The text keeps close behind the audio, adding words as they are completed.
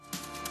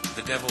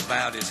The devil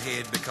bowed his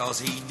head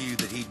because he knew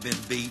that he'd been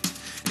beat.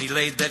 And he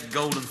laid that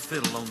golden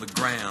fiddle on the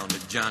ground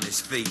at Johnny's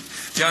feet.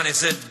 Johnny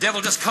said,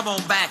 devil, just come on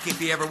back if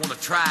you ever want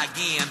to try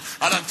again.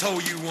 I done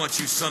told you once,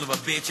 you son of a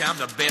bitch, I'm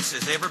the best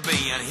there's ever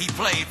been. He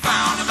played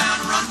Found a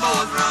Mountain, Run,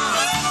 Boy,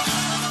 Run.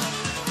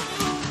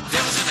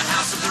 Devil's in the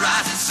house of the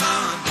rising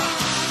sun.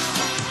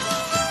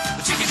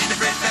 The chicken in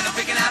the bread pan are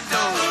picking out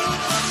dough.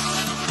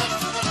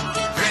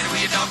 Granny,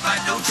 where you don't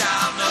fight, no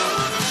child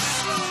knows.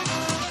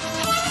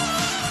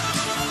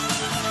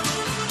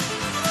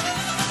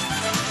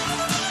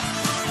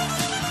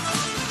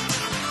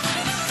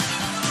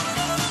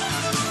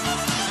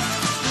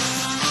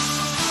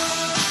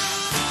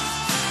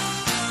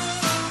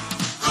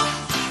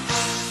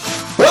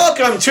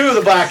 Welcome to the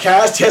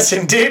Bladtcast. Yes,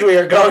 indeed, we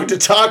are going to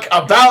talk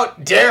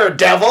about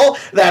Daredevil.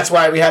 That's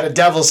why we had a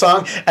devil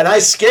song. And I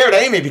scared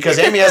Amy because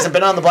Amy hasn't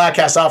been on the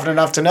Bladtcast often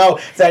enough to know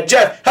that,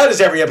 Jeff, how does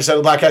every episode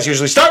of the Bladtcast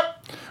usually start?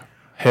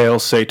 Hail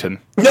Satan.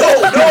 No, we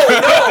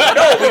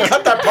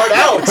cut that part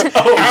out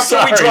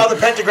after we draw the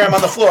pentagram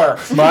on the floor.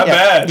 My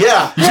bad.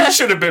 Yeah. You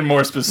should have been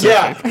more specific.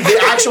 Yeah,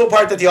 the actual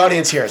part that the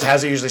audience hears. How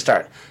does it usually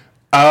start?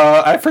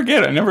 I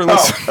forget. I never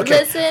listened. Oh, okay.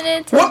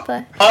 Listening to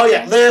Bladtcast. Oh,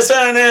 yeah.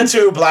 Listening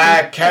to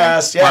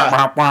Bladtcast. Yeah.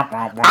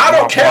 I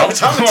don't care if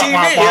it's on the TV.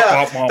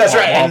 Yeah. That's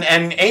right.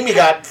 And Amy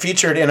got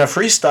featured in a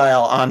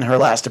freestyle on her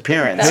last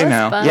appearance. That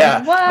was fun.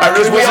 Yeah. What? I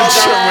really wasn't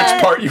sure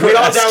which part you were We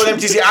all down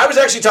with MTC. I was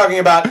actually talking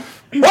about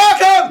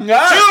welcome to the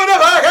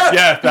Bladtcast.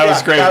 Yeah, that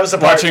was great. That was the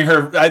part. Watching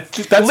her. That's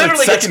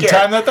Literally the second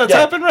time that's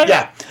happened, right?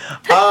 Yeah.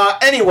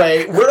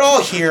 Anyway, we're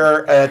all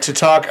here to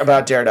talk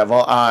about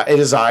Daredevil. It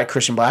is I,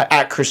 Christian Blatt,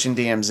 at Christian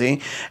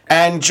DMZ,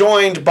 and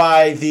joined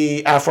by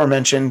the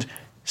aforementioned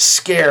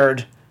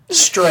scared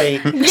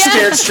straight,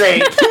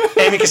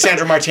 Amy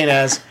Cassandra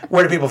Martinez.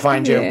 Where do people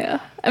find you? Yeah,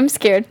 I'm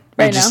scared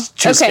right now. Just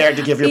too scared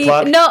to give your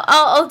plug? No,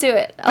 I'll do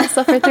it. I'll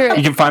suffer through it.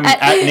 You can find me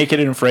at Naked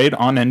and Afraid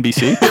on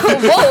NBC.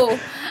 Whoa.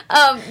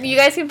 You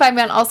guys can find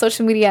me on all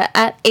social media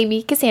at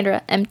Amy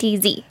Cassandra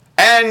MTZ.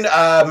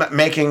 And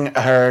making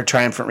her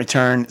triumphant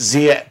return,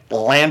 Zia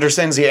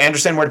Landerson. Zia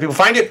Anderson, where do people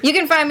find you? You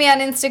can find me on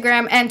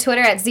Instagram and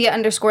Twitter at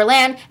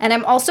Zia_Land. And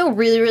I'm also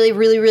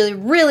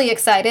really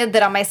excited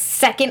that on my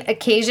second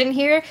occasion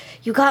here,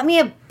 you got me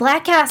a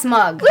Bladtcast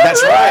mug.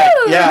 That's right.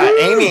 Yeah,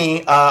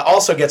 Amy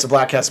also gets a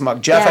Bladtcast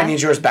mug. Jeff, Yeah. I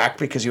need yours back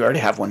because you already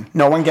have one.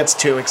 No one gets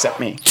two except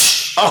me.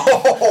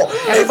 Oh,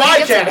 if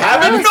I can't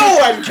have it, no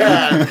one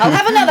can. I'll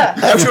have another.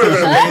 That would have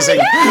been amazing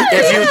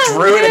if you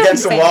threw it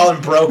against the wall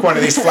and broke one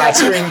of these flat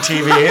screen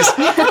TVs.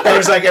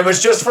 And it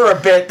was just for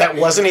a bit that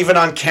wasn't even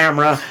on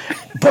camera.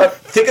 But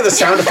think of the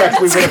sound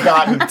effect we would have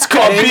gotten. It's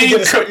called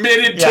being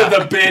committed to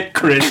the bit,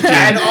 Christian.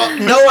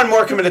 And no one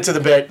more committed to the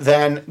bit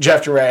than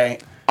Jeff DeRay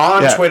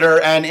on Twitter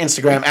and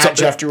Instagram at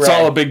Jeff DeRay. It's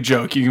all a big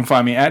joke. You can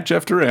find me at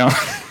Jeff DeRay.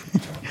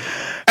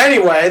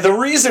 Anyway, the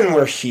reason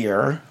we're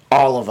here,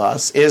 all of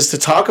us, is to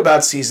talk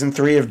about Season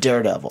 3 of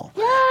Daredevil.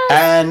 Yes.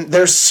 And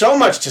there's so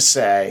much to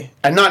say,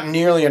 and not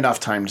nearly enough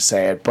time to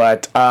say it,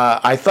 but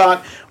I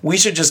thought we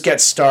should just get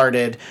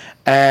started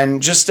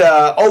and just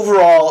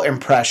overall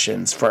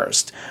impressions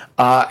first.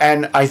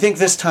 And I think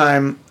this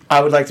time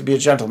I would like to be a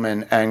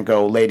gentleman and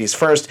go ladies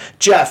first.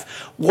 Jeff,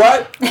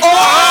 what...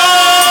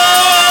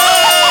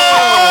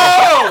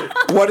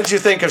 What did you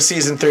think of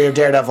Season 3 of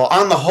Daredevil?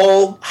 On the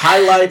whole,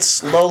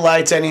 highlights,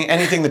 lowlights,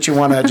 anything that you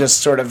want to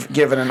just sort of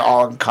give it an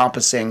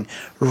all-encompassing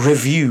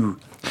review?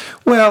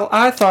 Well,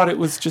 I thought it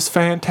was just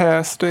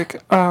fantastic.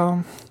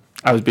 I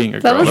was being a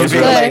girl. That was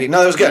Being a lady.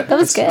 No, that was good. That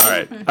was good. All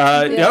right.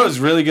 Yeah, it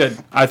was really good.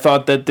 I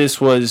thought that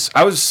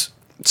I was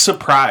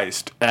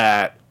surprised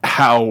at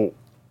how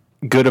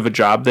good of a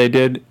job they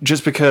did,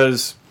 just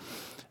because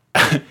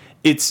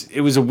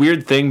it was a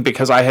weird thing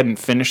because I hadn't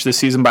finished the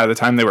season by the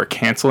time they were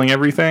canceling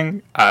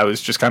everything. I was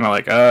just kind of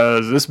like,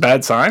 is this a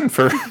bad sign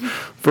for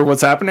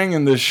what's happening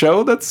in the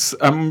show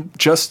I'm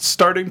just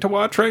starting to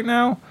watch right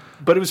now?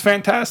 But it was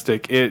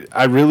fantastic.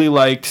 I really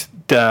liked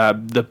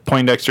the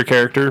Poindexter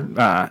character,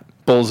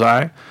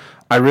 Bullseye.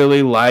 I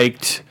really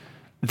liked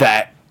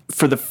that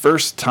for the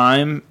first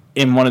time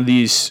in one of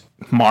these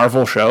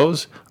Marvel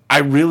shows, I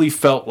really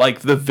felt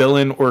like the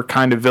villain or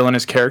kind of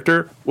villainous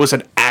character was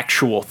an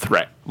actual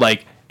threat.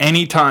 Like,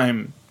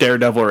 anytime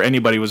Daredevil or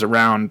anybody was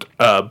around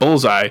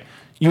Bullseye,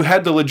 you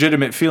had the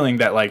legitimate feeling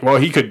that, like, well,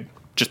 he could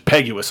just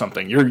peg you with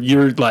something.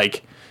 You're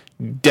like,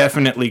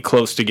 definitely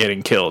close to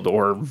getting killed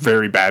or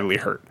very badly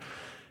hurt.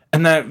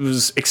 And that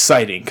was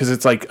exciting, because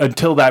it's like,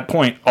 until that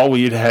point, all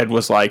we had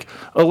was, like,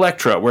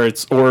 Elektra,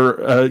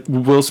 or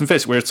Wilson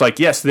Fisk, where it's like,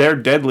 yes, they're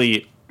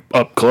deadly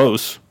up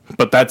close,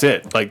 but that's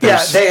it. Like,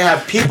 they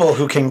have people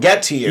who can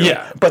get to you.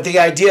 Yeah. But the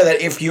idea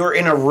that if you're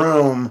in a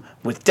room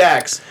with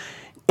Dex,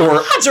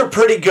 odds are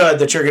pretty good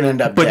that you're going to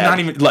end up dead. But not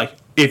even, like,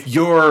 if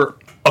you're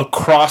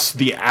across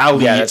the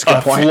alley, that's a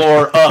good point.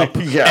 Floor up,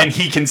 Yeah. and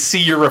he can see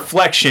your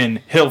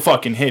reflection, he'll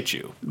fucking hit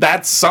you.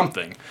 That's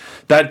something.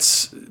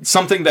 That's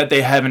something that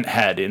they haven't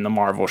had in the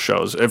Marvel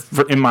shows,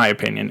 in my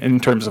opinion, in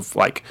terms of,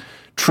 like,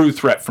 true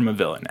threat from a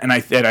villain. And I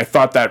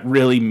thought that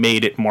really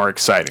made it more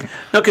exciting.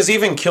 No, because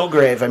even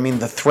Kilgrave, I mean,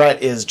 the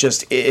threat is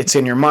just, it's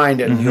in your mind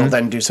and you'll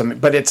then do something.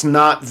 But it's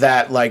not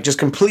that, like, just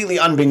completely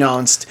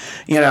unbeknownst,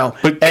 you know.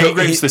 But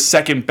Kilgrave's the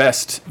second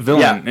best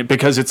villain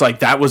because it's like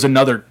that was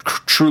another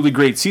truly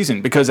great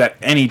season because at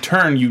any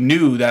turn you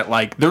knew that,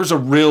 like, there was a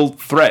real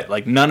threat.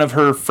 Like, none of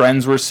her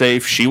friends were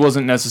safe. She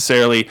wasn't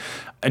necessarily...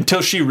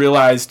 Until she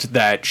realized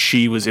that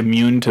she was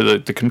immune to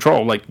the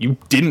control. Like, you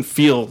didn't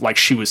feel like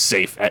she was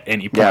safe at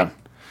any point. Yeah.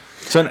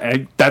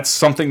 So that's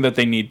something that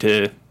they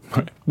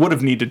would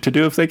have needed to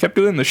do if they kept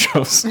doing the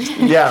shows.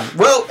 Yeah.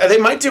 Well, they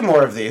might do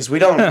more of these. We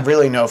don't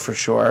really know for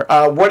sure.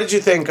 What did you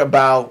think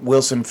about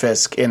Wilson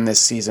Fisk in this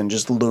season,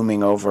 just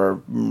looming over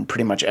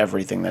pretty much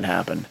everything that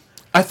happened?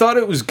 I thought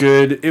it was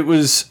good.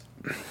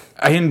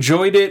 I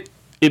enjoyed it.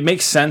 It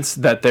makes sense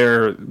that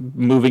they're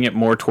moving it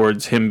more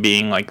towards him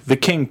being like the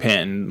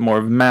kingpin, more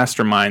of a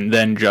mastermind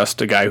than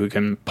just a guy who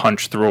can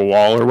punch through a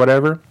wall or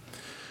whatever.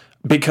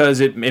 Because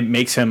it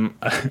makes him,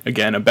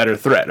 again, a better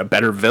threat, a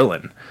better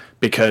villain.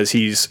 Because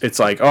it's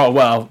like, oh,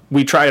 well,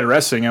 we tried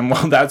arresting him.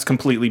 Well, that's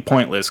completely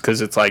pointless because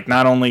it's like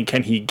not only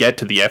can he get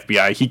to the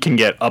FBI, he can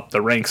get up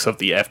the ranks of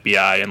the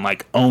FBI and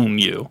like own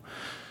you.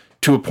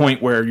 To a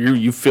point where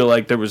you feel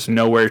like there was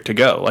nowhere to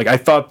go. Like, I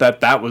thought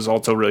that was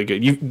also really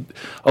good.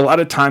 A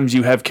lot of times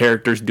you have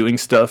characters doing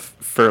stuff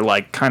for,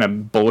 like, kind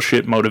of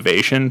bullshit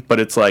motivation, but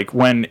it's like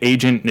when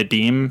Agent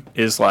Nadeem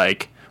is,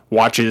 like,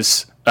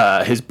 watches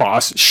his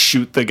boss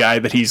shoot the guy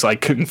that he's,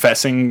 like,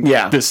 confessing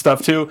this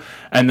stuff to,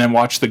 and then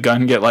watch the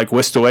gun get, like,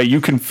 whisked away,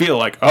 you can feel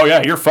like, oh,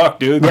 yeah, you're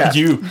fucked, dude. Yeah. Like,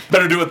 you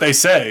better do what they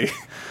say.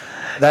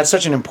 That's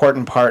such an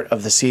important part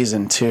of the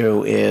season,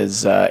 too,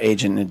 is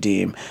Agent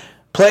Nadeem.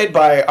 Played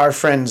by our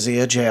friend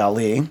Zia J.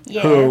 Ali,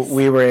 who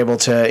we were able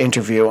to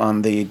interview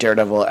on the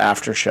Daredevil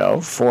After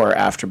Show for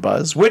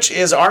Afterbuzz, which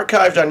is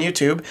archived on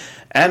YouTube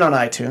and on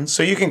iTunes,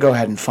 so you can go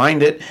ahead and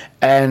find it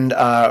and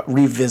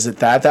revisit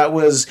that. That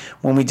was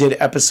when we did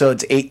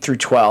episodes 8 through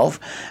 12.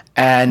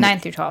 And 9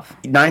 through 12.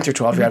 9 through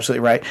 12, you're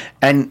absolutely right.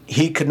 And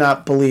he could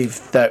not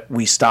believe that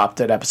we stopped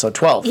at episode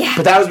 12. Yeah.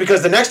 But that was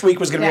because the next week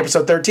was going to be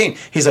episode 13.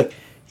 He's like,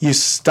 you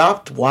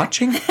stopped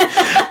watching?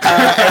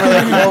 And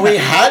we're like, well, we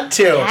had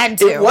to.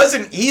 It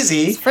wasn't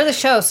easy. It's for the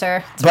show,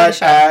 sir. But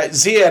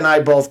Zia and I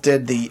both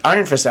did the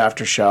Iron Fist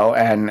after show,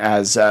 and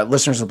as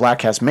listeners of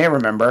Bladtcast may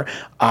remember,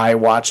 I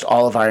watched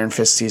all of Iron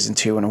Fist season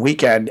 2 in a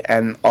weekend,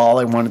 and all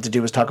I wanted to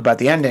do was talk about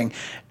the ending,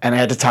 and I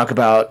had to talk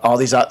about all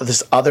this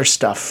other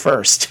stuff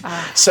first.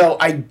 So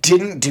I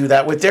didn't do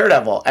that with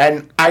Daredevil,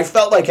 and I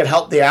felt like it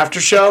helped the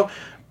after show.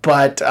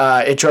 But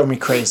it drove me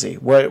crazy.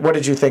 What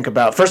did you think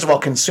about, first of all,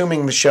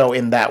 consuming the show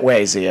in that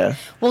way, Zia?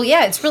 Well,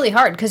 yeah, it's really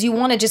hard because you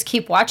want to just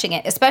keep watching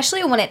it,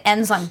 especially when it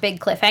ends on big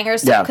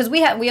cliffhangers. Yeah. Because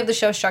we have the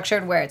show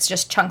structured where it's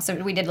just chunks of,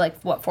 we did like,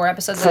 what, 4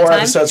 episodes at a Four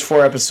time?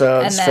 Four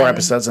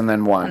episodes, and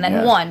then one. And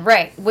then one,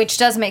 right. Which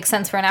does make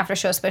sense for an after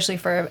show, especially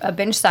for a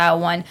binge-style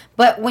one.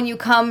 But when you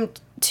come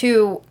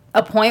to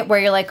a point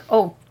where you're like,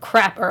 oh,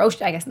 crap, or oh,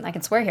 I guess I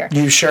can swear here.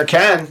 You sure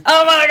can.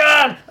 Oh, my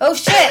God. Oh,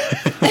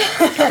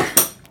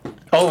 shit.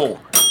 Oh.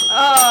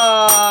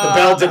 The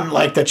bell didn't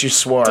like that you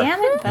swore. Damn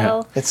it,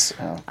 Bell. It's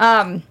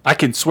I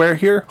can swear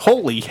here.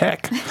 Holy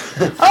heck.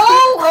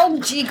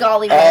 Oh, gee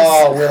golly.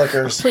 oh,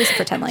 Willikers. Please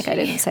pretend like I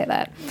didn't say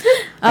that.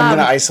 I'm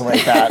gonna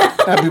isolate that.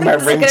 That'd be my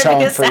gonna be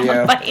ringtone a for you.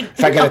 soundbite.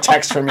 If I get a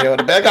text from you,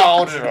 it'll be like,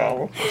 oh,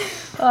 Joe.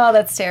 Oh,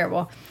 that's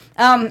terrible.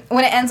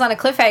 When it ends on a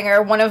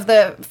cliffhanger, one of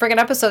the friggin'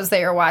 episodes that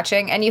you're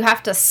watching, and you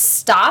have to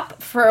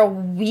stop for a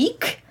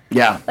week?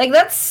 Yeah. Like,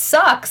 that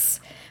sucks.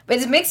 But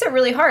it makes it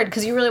really hard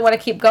because you really want to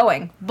keep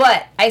going.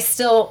 But I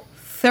still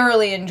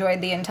thoroughly enjoyed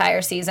the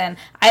entire season.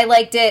 I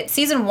liked it.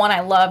 Season 1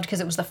 I loved because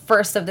it was the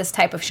first of this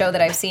type of show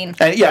that I've seen.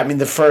 And yeah, I mean,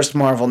 the first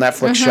Marvel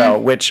Netflix show,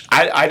 which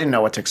I didn't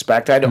know what to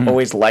expect. I'd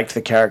always liked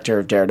the character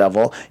of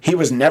Daredevil. He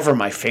was never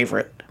my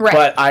favorite. Right.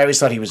 But I always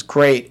thought he was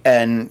great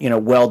and,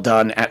 well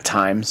done at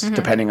times,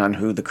 depending on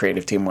who the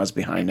creative team was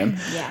behind him.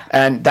 Yeah.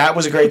 And that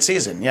was a great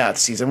season. Yeah, it's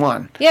season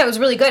 1. Yeah, it was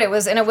really good. It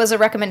was a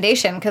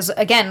recommendation because,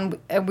 again,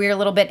 we were a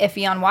little bit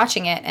iffy on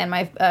watching it, and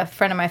my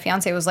friend of my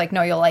fiance was like,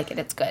 no, you'll like it.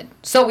 It's good.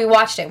 So we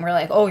watched it, and we're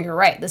like, oh, you're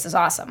right. This is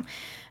awesome.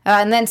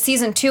 And then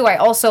season 2 I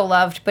also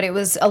loved, but it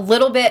was a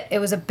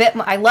bit,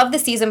 I loved the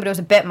season, but it was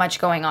a bit much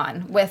going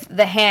on with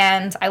the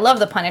hands. I love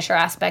the Punisher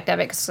aspect of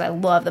it because I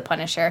love the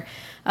Punisher.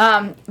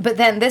 But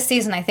then this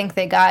season I think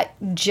they got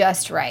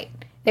just right.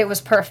 It was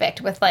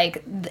perfect with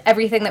like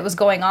everything that was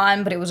going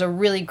on, but it was a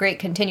really great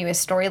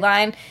continuous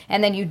storyline.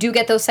 And then you do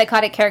get those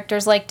psychotic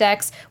characters like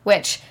Dex,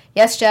 which,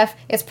 yes, Jeff,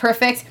 it's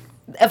perfect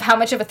of how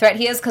much of a threat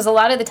he is because a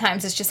lot of the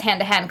times it's just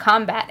hand-to-hand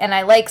combat, and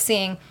I like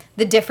seeing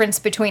the difference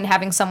between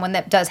having someone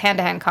that does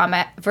hand-to-hand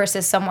combat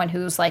versus someone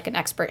who's like an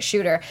expert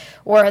shooter,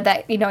 or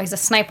that he's a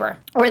sniper,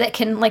 or that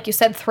can, like you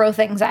said, throw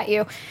things at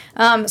you.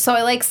 So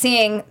I like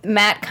seeing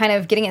Matt kind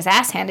of getting his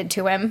ass handed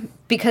to him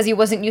because he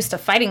wasn't used to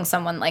fighting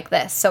someone like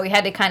this, so he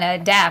had to kind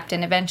of adapt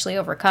and eventually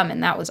overcome,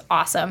 and that was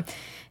awesome.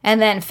 And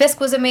then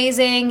Fisk was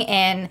amazing,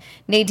 and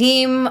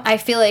Nadeem, I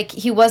feel like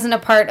he wasn't a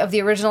part of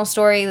the original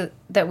story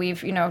that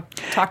we've,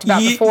 talked about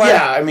before.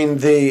 Yeah, I mean,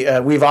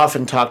 we've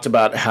often talked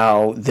about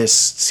how this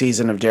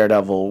season of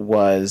Daredevil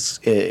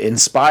was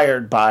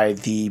inspired by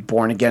the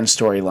Born Again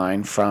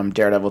storyline from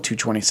Daredevil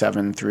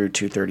 227 through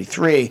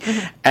 233,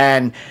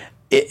 and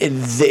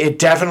it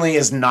definitely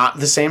is not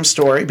the same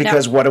story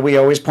because what do we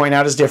always point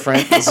out is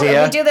different,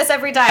 Zia? We do this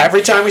every time.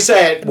 Every time we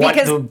say it, what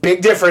the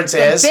big difference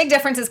is. The big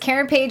difference is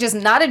Karen Page is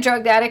not a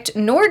drug addict,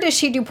 nor does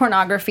she do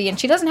pornography, and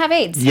she doesn't have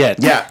AIDS.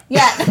 Yet. Yeah.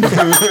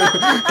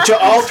 To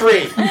all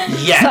three.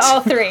 Yet. To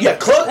all three. Yeah,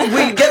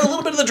 we get a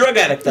little bit of the drug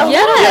addict though.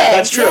 Yeah,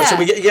 that's true. yeah. So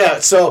we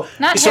get so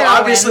Not so heroin,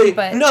 obviously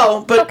but it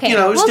was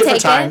we'll different take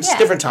it, times. yeah.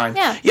 Different time.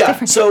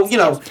 Yeah.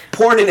 So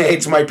porn and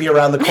AIDS might be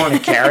around the corner,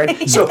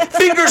 Karen. So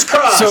fingers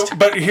crossed. So,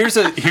 but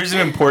here's an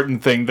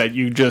important thing that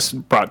you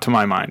just brought to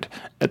my mind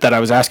that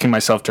I was asking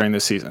myself during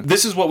this season.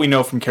 This is what we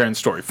know from Karen's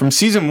story. From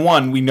season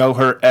 1, we know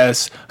her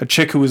as a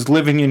chick who was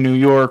living in New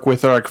York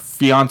with her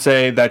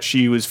fiance that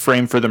she was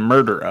framed for the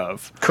murder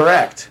of.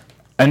 Correct.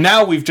 And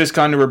now we've just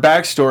gone to her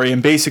backstory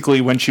and basically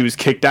when she was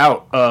kicked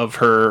out of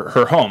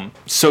her home.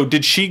 So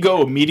did she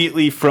go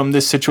immediately from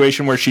this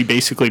situation where she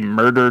basically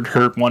murdered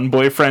her one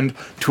boyfriend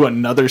to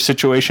another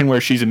situation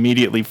where she's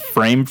immediately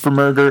framed for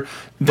murder,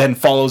 then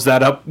follows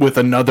that up with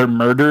another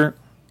murder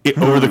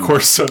over the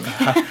course of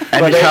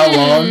how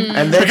long?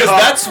 And because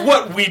that's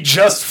what we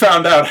just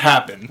found out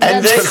happened.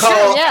 And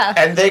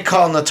That's they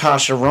call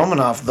Natasha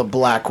Romanoff the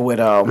Black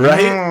Widow,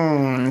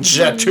 Right?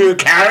 True,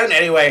 Karen.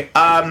 Anyway,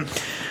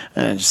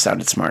 it just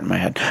sounded smart in my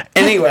head.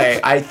 Anyway,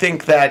 I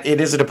think that it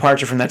is a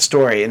departure from that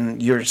story,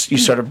 and you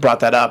sort of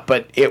brought that up,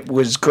 but it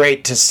was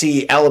great to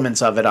see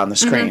elements of it on the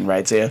screen,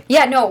 right, Zia?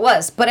 Yeah, no, it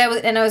was. But I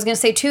was going to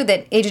say too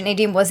that Agent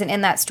Nadeem wasn't in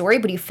that story,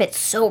 but he fits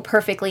so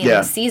perfectly in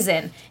the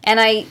season,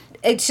 and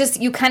it's just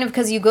you kind of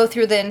because you go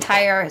through the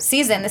entire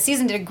season. The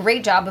season did a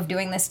great job of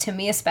doing this to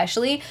me,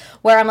 especially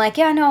where I'm like,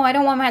 yeah, no, I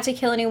don't want Matt to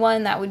kill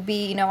anyone. That would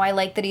be, I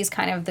like that he's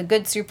kind of the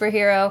good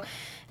superhero.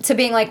 To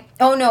being like,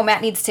 oh no,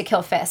 Matt needs to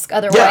kill Fisk.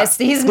 Otherwise,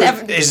 he's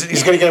never. He's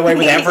going to get away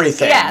with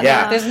everything.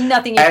 Yeah. There's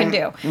nothing you can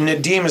do.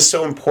 Nadeem is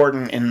so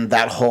important in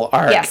that whole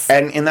arc. Yes.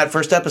 And in that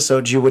first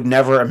episode, you would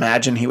never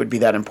imagine he would be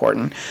that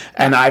important.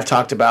 And I've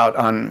talked about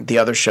on the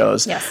other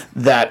shows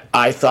that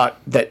I thought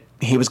that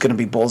he was going to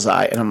be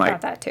Bullseye, and I'm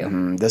like, that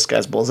too. This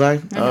guy's Bullseye?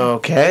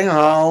 Okay,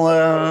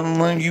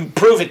 I'll you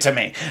prove it to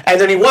me. And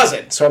then he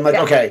wasn't, so I'm like,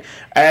 okay.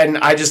 And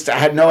I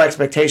had no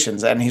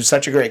expectations, and he's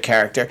such a great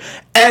character,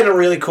 and a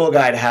really cool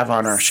guy to have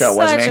on our show,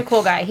 wasn't he? Such a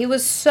cool guy. He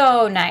was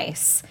so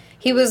nice.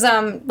 He was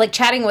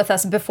chatting with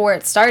us before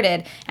it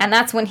started, and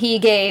that's when he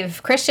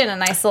gave Christian a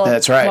nice little.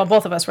 That's right. Well,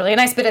 both of us really a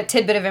nice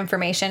tidbit of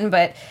information,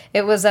 but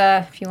it was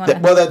if you want to.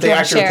 Well, that the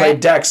actor who played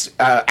Dex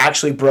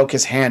actually broke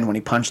his hand when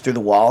he punched through the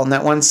wall in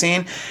that one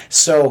scene,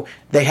 so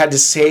they had to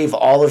save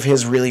all of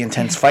his really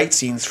intense fight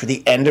scenes for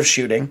the end of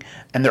shooting,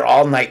 and they're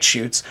all night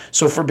shoots.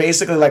 So for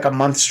basically like a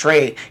month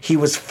straight, he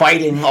was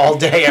fighting all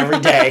day,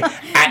 every day,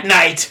 at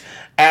night.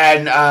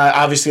 And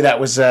obviously that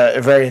was a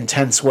very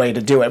intense way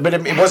to do it. But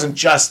it wasn't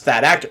just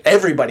that actor.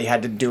 Everybody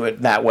had to do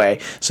it that way.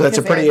 So that's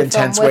a pretty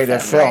intense way to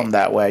film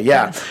that way.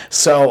 Yeah.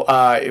 So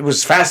it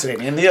was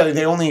fascinating. And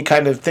the only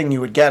kind of thing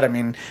you would get, I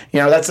mean,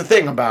 that's the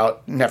thing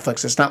about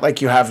Netflix. It's not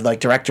like you have like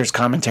director's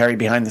commentary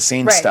behind the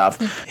scenes stuff.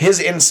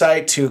 His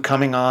insight to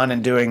coming on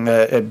and doing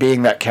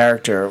being that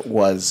character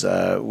was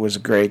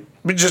great.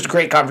 Just a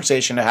great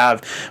conversation to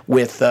have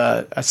with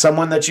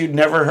someone that you'd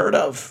never heard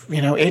of.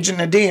 Agent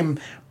Nadeem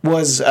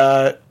was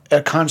a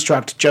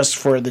construct just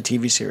for the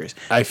TV series.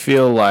 I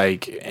feel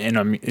like,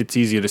 and it's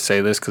easy to say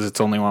this because it's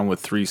only one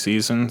with 3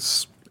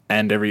 seasons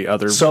and every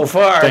other so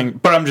far thing.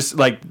 But I'm just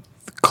like,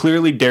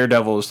 clearly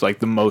Daredevil is like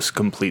the most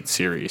complete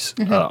series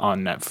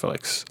on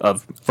Netflix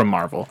from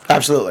Marvel.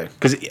 Absolutely,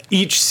 because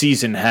each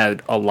season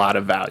had a lot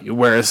of value,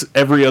 whereas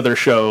every other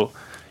show,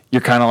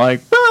 you're kind of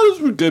like,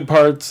 those were good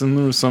parts, and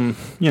there was some,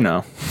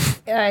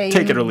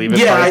 take it or leave it.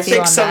 Yeah, parts. I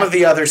think some of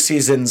the other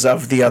seasons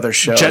of the other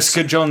shows.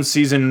 Jessica Jones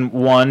season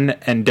 1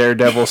 and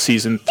Daredevil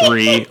season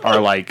 3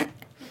 are like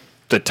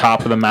the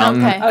top of the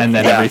mountain, and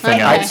then everything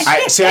else.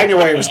 I knew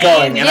where he was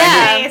going, and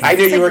I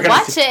knew you were going to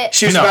watch it.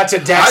 She was about to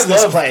dash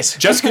this place.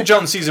 Jessica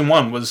Jones season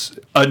 1 was,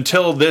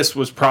 until this,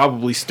 was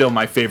probably still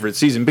my favorite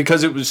season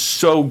because it was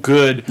so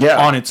good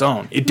on its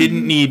own. It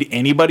didn't need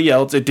anybody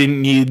else. It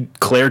didn't need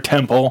Claire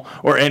Temple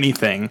or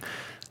anything.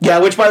 Yeah,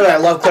 which, by the way, I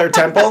love Claire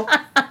Temple,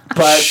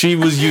 but she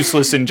was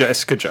useless in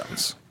Jessica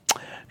Jones.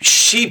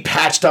 She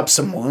patched up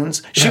some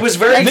wounds. She was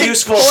very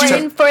useful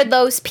for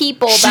those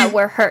people that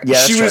were hurt. Yeah,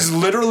 she was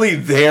literally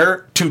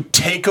there to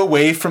take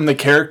away from the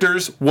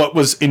characters what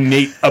was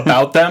innate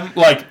about them.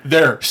 Like,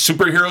 they're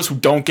superheroes who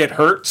don't get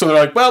hurt. So they're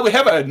like, well, we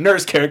have a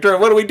nurse character.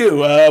 What do?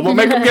 We'll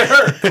make them get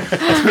hurt.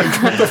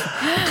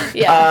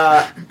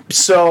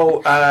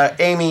 So,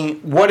 Amy,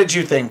 what did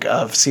you think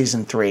of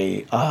season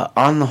 3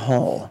 on the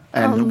whole?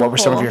 And what were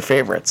some of your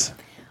favorites?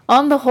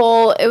 On the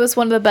whole, it was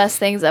one of the best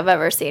things I've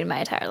ever seen in my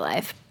entire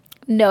life.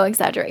 No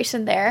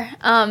exaggeration there.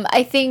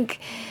 I think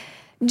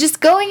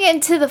just going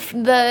into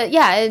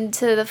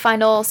into the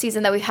final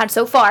season that we've had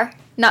so far,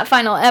 not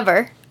final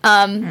ever.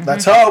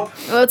 Let's hope.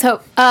 Let's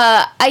hope.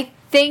 I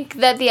think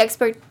that the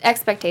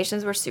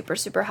expectations were super,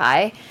 super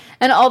high.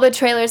 And all the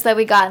trailers that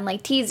we got and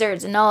like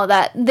teasers and all of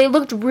that, they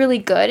looked really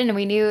good. And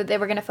we knew they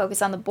were going to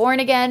focus on the Born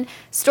Again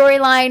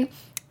storyline.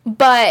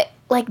 But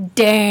like,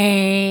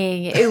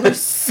 dang, it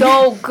was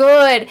so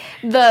good.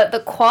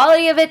 The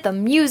quality of it, the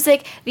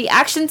music, the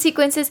action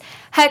sequences.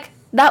 Heck,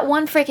 that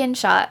one freaking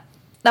shot.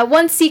 That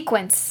one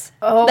sequence.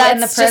 Oh, that's in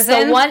the just the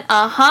prison? one.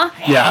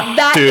 Yeah,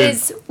 That dude.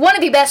 is one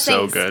of the best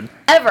So things good.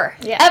 ever.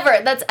 Yeah.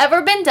 Ever. That's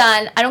ever been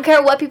done. I don't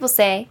care what people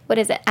say. What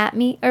is it? At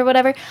me or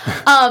whatever.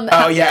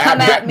 Oh yeah.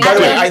 Come at me. By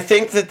the way, I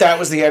think that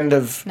was the end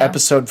of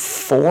episode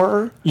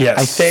 4. Yes.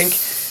 I think.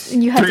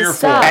 You had 3 to or 4.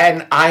 stop.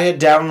 And I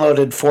had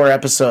downloaded 4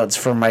 episodes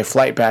from my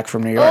flight back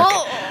from New York.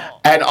 Oh.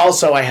 And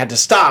also, I had to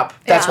stop.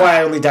 That's Yeah. why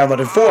I only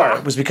downloaded 4.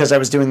 It was because I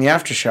was doing the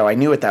after show. I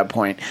knew at that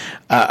point.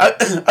 I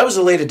was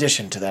a late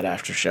addition to that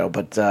after show,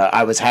 but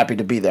I was happy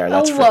to be there.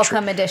 That's for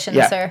welcome sure. addition,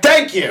 Yeah. sir.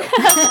 Thank you.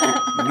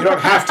 You don't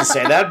have to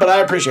say that, but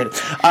I appreciate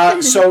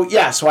it.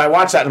 So I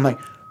watched that and I'm like,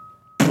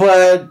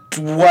 but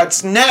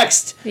what's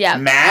next? Yeah.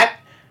 Matt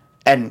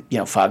and,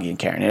 Foggy and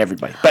Karen and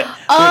everybody. But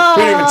we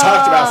haven't even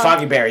talked about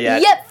Foggy Bear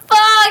yet. Yep,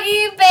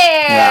 Foggy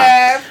Bear.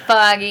 Yeah.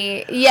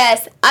 Foggy.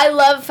 Yes, I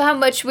love how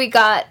much we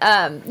got,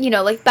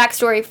 like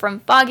backstory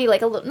from Foggy,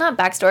 like a little, not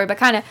backstory, but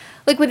kind of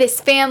like with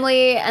his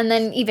family, and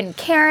then even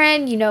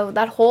Karen,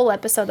 that whole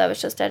episode that was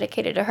just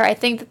dedicated to her. I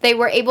think that they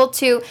were able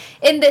to,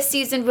 in this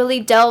season, really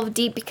delve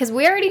deep because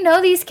we already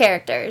know these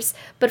characters,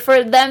 but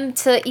for them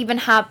to even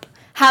have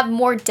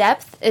more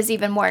depth is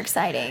even more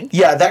exciting.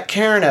 Yeah, that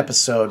Karen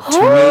episode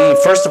to me,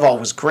 first of all,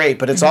 was great,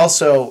 but it's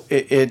also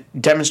it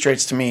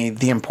demonstrates to me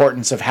the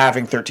importance of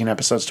having 13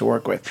 episodes to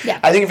work with. Yeah.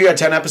 I think if you had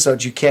 10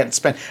 episodes, you can't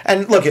spend.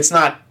 And look, it's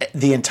not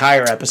the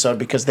entire episode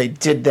because they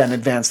did then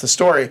advance the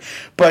story,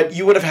 but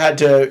you would have had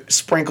to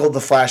sprinkle the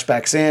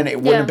flashbacks in. It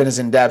wouldn't have been as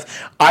in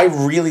depth. I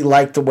really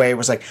liked the way it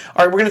was like,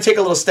 all right, we're going to take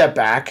a little step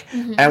back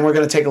and we're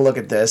going to take a look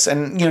at this,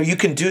 and you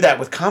can do that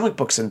with comic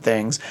books and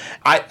things.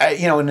 I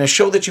in a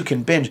show that you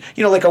can binge,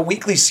 like a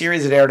weekly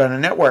series that aired on a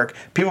network,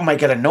 people might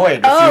get annoyed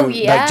if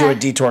you like do a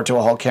detour to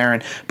a whole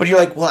Karen. But you're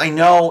like, well, I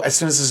know as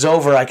soon as this is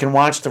over, I can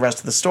watch the rest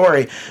of the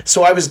story.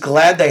 So I was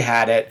glad they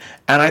had it,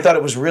 and I thought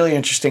it was really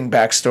interesting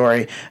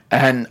backstory.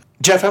 And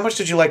Jeff, how much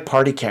did you like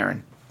Party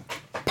Karen?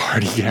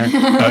 Party Karen.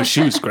 Oh,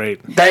 she was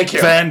great. Thank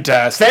you.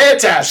 Fantastic. She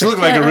Fantastic.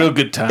 looked like a real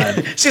good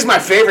time. She's my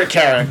favorite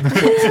Karen.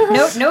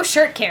 No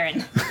shirt,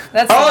 Karen.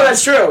 That's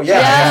That's true.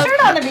 Yeah.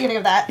 shirt on the beginning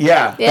of that.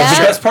 Yeah. The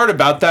best part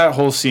about that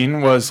whole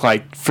scene was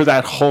like for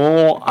that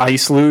whole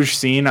ice luge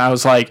scene, I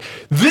was like,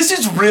 this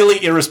is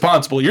really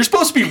irresponsible. You're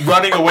supposed to be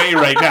running away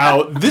right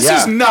now. This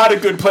is not a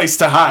good place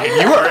to hide.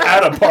 You are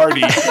at a party.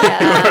 You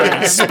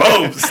are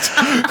exposed.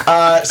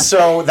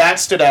 So that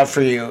stood out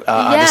for you,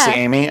 obviously,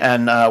 Amy.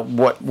 And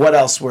what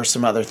else were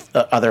some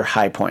other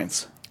high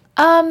points?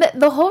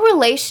 The whole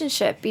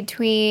relationship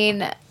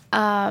between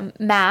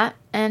Matt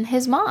and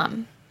his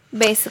mom,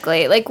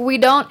 basically. Like,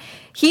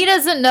 he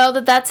doesn't know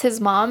that that's his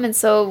mom, and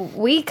so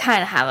we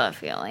kind of have a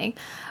feeling.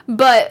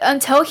 But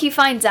until he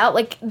finds out,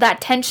 like,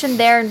 that tension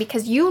there, and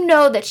because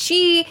that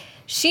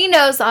she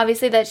knows,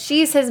 obviously, that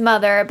she's his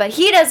mother, but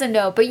he doesn't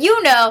know, but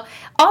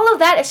all of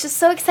that, it's just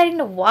so exciting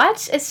to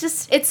watch.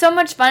 It's so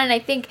much fun, and I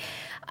think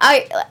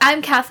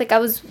I'm Catholic.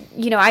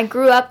 I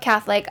grew up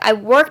Catholic. I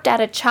worked at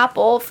a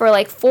chapel for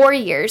like 4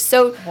 years.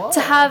 So to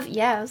have, it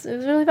was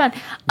really fun.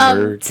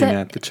 Working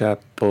at the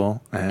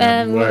chapel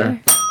and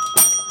we're...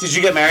 Did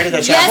you get married at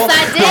that chapel? Yes,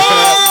 I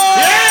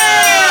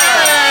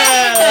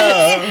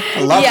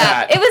did. I love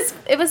that.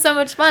 It was so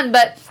much fun.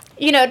 But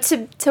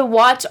to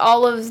watch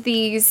all of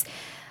these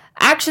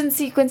action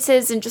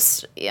sequences and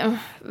just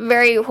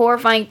very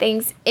horrifying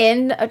things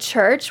in a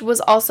church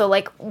was also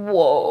like,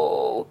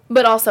 whoa.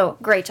 But also,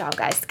 great job,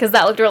 guys, because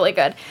that looked really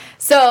good.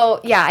 So,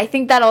 yeah, I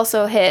think that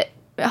also hit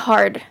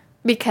hard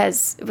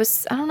because it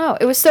was, I don't know,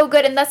 it was so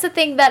good. And that's the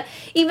thing that,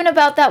 even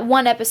about that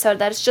one episode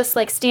that is just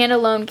like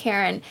standalone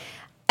Karen,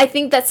 I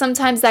think that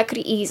sometimes that could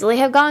easily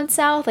have gone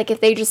south, like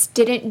if they just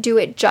didn't do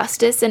it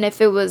justice and if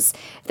they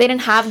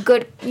didn't have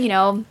good,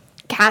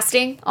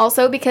 casting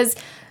also, because...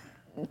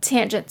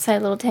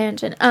 side little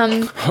tangent.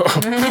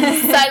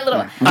 Side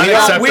little.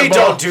 We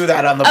don't do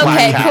that on the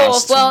Okay,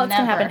 podcast. cool. Well, it's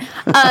Never. gonna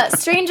happen.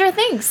 Stranger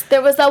Things.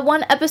 There was that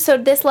one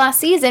episode this last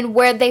season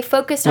where they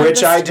focused on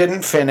Which I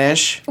didn't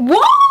finish.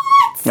 What?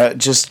 The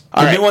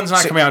new one's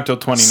not coming out until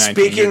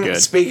 2019. You're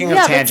good. Speaking of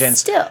Yeah, but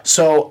tangents, still.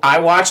 so I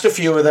watched a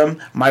few of them.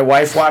 My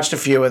wife watched a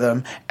few of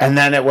them, and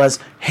then it was,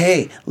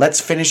 hey, let's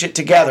finish it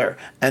together.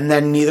 And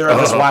then neither of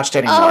us watched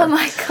anymore. Oh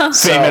my god.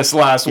 Famous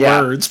last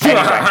words.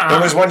 Anyway,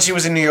 it was when she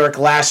was in New York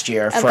last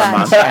year for a Okay.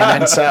 month,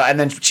 and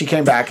then she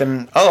came back,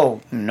 and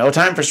no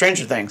time for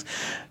Stranger Things.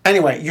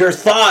 Anyway, your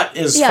thought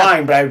is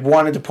fine, but I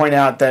wanted to point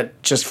out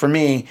that just for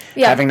me,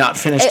 having not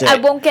finished it, I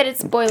won't get it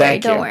spoilery.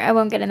 Thank Don't you. worry, I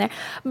won't get in there.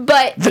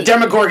 But the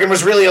Demogorgon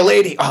was really a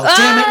lady. Oh,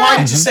 damn it! Why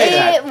did you say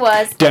that? It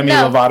was Demi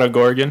no. Lovato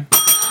Gorgon.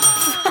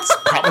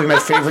 probably my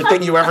favorite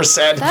thing you ever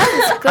said.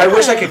 That was I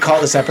wish I good. could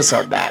call this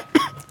episode that.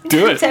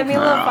 Do it. Demi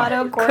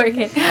Lovato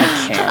Corrigan.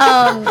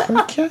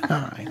 Can't. All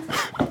right.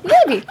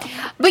 Maybe.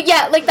 But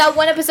yeah, like that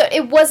one episode,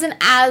 it wasn't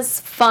as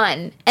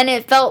fun. And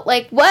it felt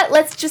like, what?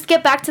 Let's just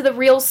get back to the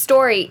real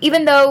story.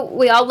 Even though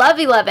we all love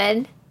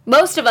 11,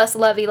 most of us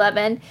love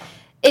 11,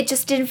 it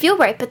just didn't feel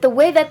right. But the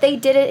way that they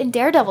did it in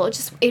Daredevil,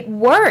 it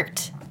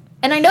worked.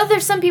 And I know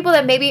there's some people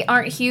that maybe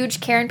aren't huge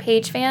Karen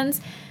Page fans.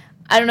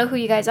 I don't know who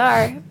you guys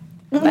are.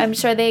 I'm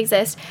sure they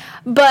exist.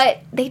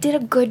 But they did a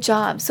good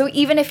job. So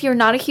even if you're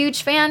not a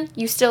huge fan,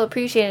 you still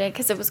appreciated it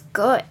because it was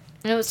good.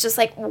 And it was just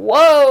like,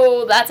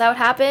 whoa, that's how it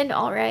happened?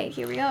 All right,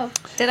 here we go.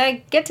 Did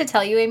I get to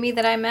tell you, Amy,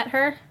 that I met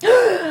her?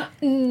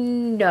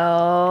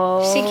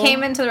 No. She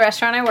came into the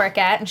restaurant I work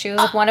at, and she was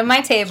at one of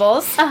my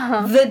tables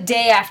the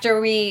day after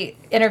we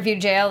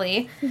interviewed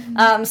JLE.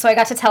 So I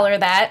got to tell her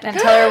that and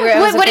tell her I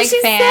was Wait, a what big did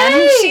she fan.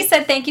 say? She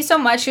said thank you so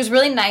much. She was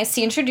really nice.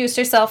 She introduced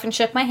herself and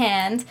shook my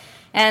hand.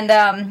 And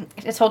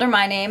I told her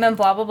my name and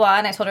blah, blah, blah.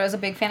 And I told her I was a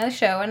big fan of the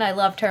show and I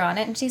loved her on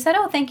it. And she said,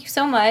 oh, thank you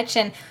so much.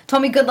 And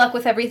told me good luck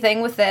with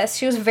everything with this.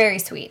 She was very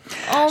sweet.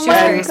 Oh She was my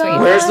very sweet.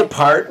 God. Where's the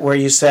part where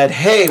you said,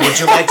 hey, would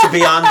you like to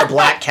be on the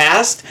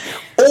Bladtcast?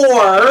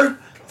 Or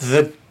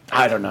the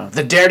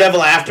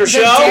Daredevil after The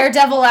show?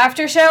 Daredevil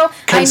after show.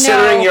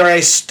 Considering I know. you're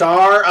a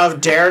star of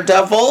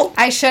Daredevil?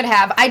 I should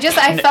have. I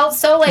felt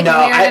so weird and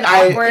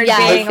I- awkward Yeah,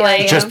 being I feel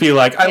like. you. Just be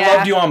like, I Yeah.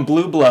 loved you on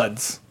Blue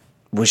Bloods.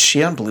 Was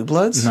she on Blue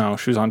Bloods? No,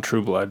 she was on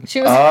True Blood.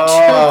 She was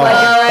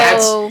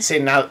Oh, see,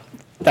 now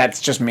that's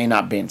just me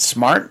not being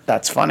smart.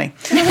 That's funny.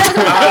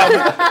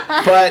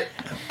 But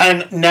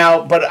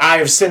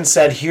I've since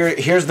said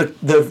here's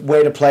the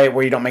way to play it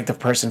where you don't make the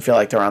person feel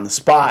like they're on the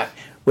spot,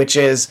 which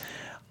is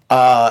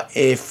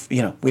if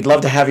we'd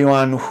love to have you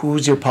on.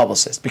 Who's your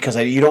publicist? Because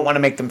you don't want to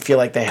make them feel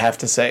like they have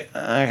to say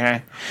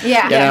okay.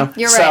 Yeah,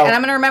 you're right. So- And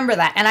I'm going to remember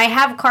that. And I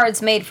have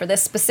cards made for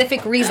this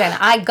specific reason.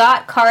 I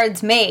got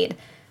cards made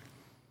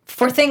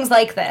for things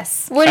like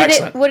this.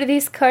 Excellent. What do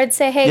these cards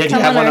say? Hey, Yeah, do you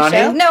come have on one our on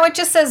show. you? No, it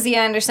just says Zia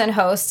Anderson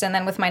host and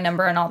then with my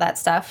number and all that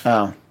stuff.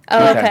 Oh.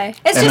 Oh, okay.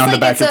 It's And just on the like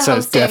back it's it a says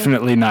hosting.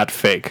 definitely not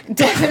fake.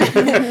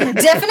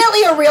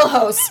 Definitely a real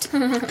host.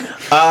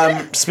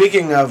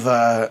 Speaking of,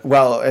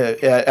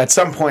 at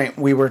some point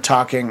we were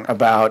talking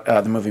about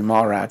the movie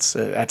Mallrats.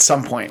 At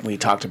some point we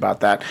talked about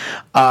that.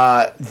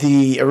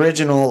 The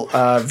original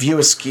View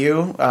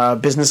Askew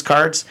business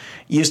cards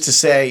used to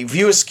say,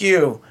 View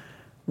Askew,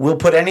 we'll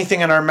put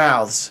anything in our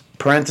mouths.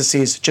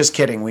 Parentheses, just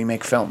kidding, we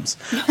make films.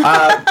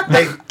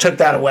 They took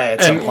that away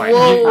at some point.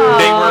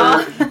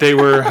 They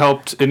were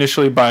helped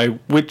initially by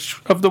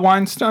which of the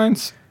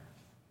Weinsteins?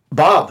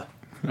 Bob.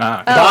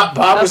 Ah.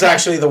 Bob was okay.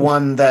 actually the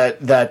one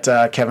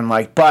that Kevin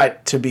liked.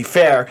 But to be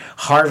fair,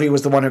 Harvey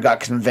was the one who got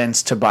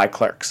convinced to buy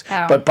Clerks.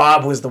 Oh. But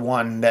Bob was the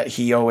one that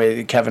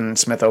Kevin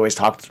Smith always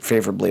talked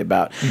favorably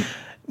about.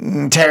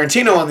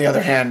 Tarantino, on the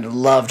other hand,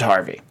 loved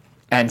Harvey.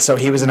 And so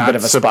he was in a Not bit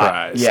of a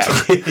surprised.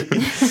 spot.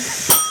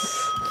 Yeah.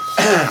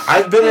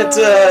 I've been at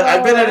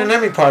an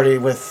Emmy party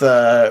with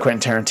Quentin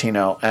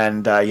Tarantino,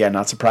 and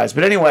not surprised.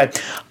 But anyway,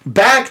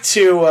 back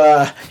to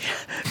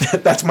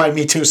that's my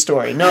Me Too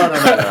story. No.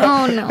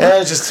 Oh, no.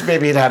 Just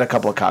maybe he'd had a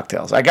couple of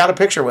cocktails. I got a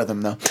picture with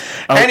him though.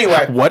 Oh,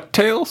 Anyway, what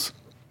tails?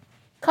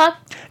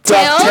 DuckTales.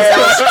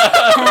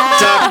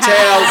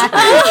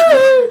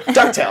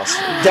 DuckTales.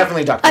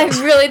 Definitely I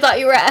DuckTales. really thought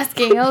you were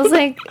asking. I was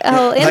like,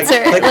 I'll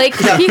answer. like-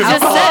 He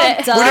just said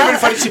it. Wouldn't it be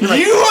funny? She'd be like,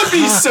 You would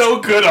be so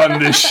good on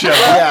this show.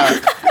 yeah,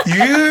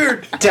 you're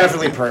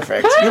definitely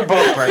perfect. You're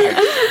both perfect.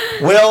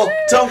 Will,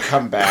 don't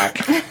come back.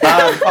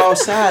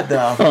 Sad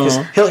though. 'Cause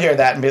he'll hear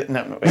that and be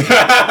no.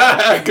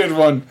 Good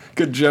one.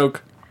 Good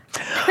joke.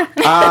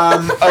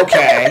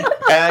 Okay,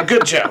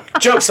 good joke.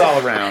 Jokes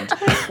all around.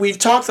 We've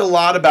talked a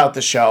lot about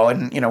the show,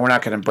 and we're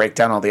not going to break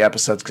down all the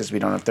episodes because we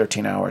don't have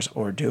 13 hours,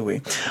 or do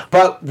we?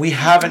 But we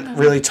haven't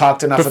really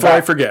talked enough Before about.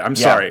 I forget, I'm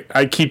sorry.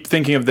 I keep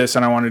thinking of this,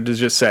 and I wanted to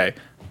just say,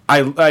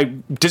 I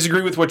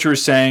disagree with what you were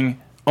saying,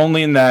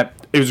 only in that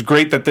it was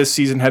great that this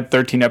season had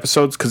 13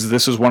 episodes, because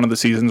this is one of the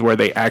seasons where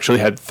they actually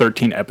had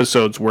 13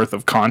 episodes worth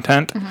of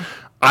content.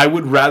 I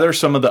would rather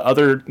some of the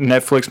other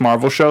Netflix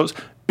Marvel shows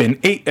been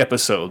 8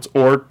 episodes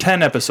or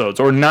 10 episodes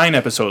or 9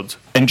 episodes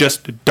and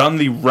just done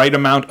the right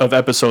amount of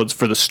episodes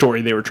for the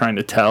story they were trying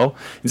to tell,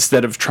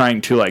 instead of trying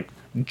to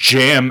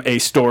jam a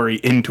story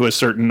into a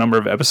certain number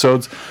of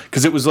episodes,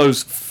 because it was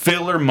those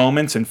filler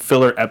moments and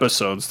filler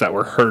episodes that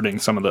were hurting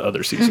some of the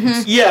other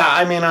seasons. Yeah,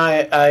 I mean,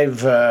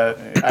 I've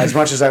as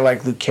much as I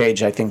like Luke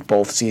Cage, I think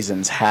both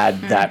seasons had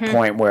that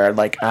point where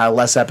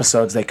less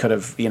episodes they could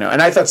have,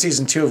 and I thought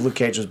season 2 of Luke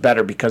Cage was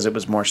better because it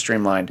was more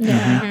streamlined.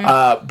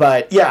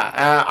 But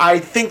yeah, I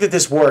think that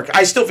this worked.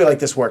 I still feel like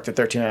this worked at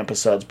 13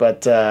 episodes,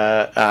 but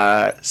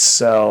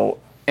so.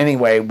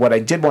 Anyway, what I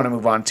did want to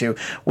move on to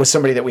was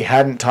somebody that we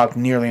hadn't talked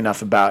nearly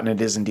enough about, and it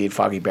is indeed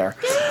Foggy Bear.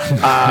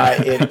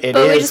 But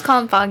we just call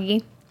him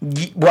Foggy.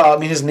 Well, I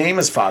mean, his name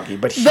is Foggy,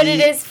 but But it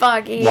is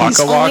Foggy.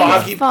 Waka Waka.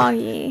 Foggy,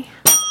 Foggy.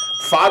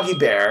 Foggy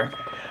Bear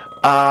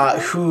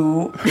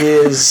who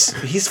is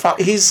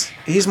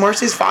he's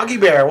Marcy's Foggy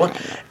Bear.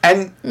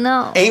 And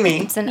No.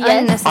 Amy, It's an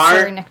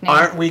unnecessary nickname.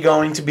 aren't we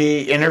going to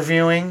be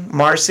interviewing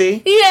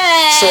Marcy?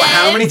 Yeah. So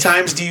how many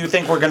times do you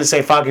think we're going to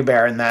say Foggy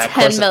Bear in that?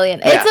 10 million.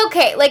 Yeah. It's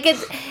okay. Like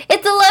it's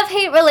a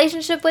love-hate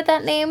relationship with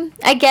that name.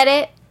 I get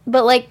it,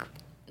 but like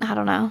I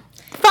don't know.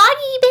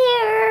 Foggy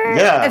Bear.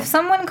 Yeah. If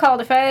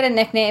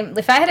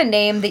I had a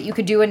name that you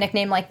could do a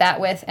nickname like that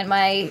with, and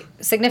my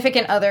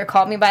significant other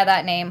called me by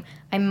that name,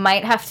 I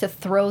might have to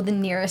throw the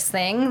nearest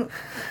thing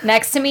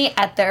next to me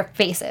at their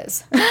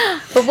faces.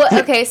 But what?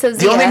 Okay, so The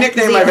Zia. only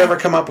nickname Zia. I've ever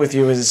come up with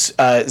you is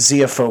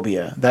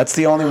Zeophobia. That's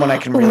the only one I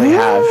can really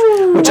have,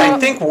 which I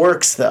think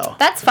works though.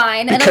 That's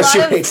fine. Because and a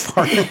you lot hate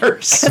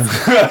foreigners.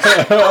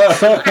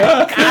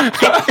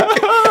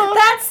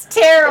 That's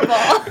terrible.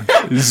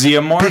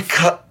 Xeomorph.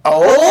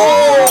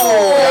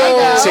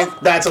 See,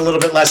 that's a little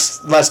bit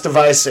less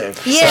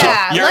divisive.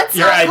 Yeah, your- let's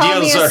your not call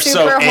ideals me a are so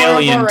super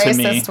alien horrible to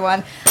me. racist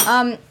one.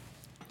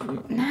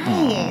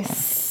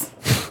 Nice.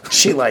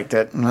 She liked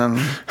it.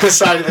 This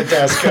side of the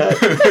desk.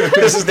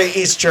 This is the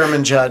East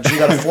German judge. You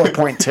got a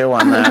 4.2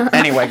 on that.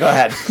 Anyway, go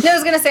ahead. No, I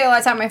was gonna say a lot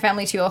of time my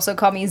family too also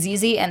called me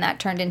ZZ, and that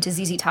turned into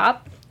ZZ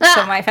Top.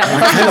 So my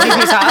family calls me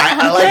ZZ Top.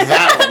 I like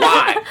that a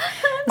lot.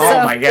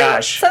 Oh my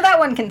gosh. So that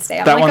one can stay.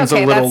 I'm That like, one's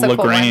okay, a little that's a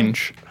cool one.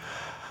 Lagrange.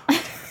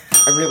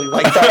 I really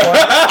like that one.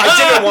 I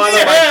didn't want to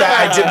like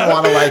that. I didn't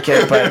want to like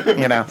it, but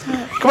you know.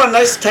 Come on,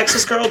 nice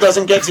Texas girl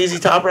doesn't get ZZ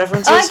Top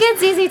references. Oh, I get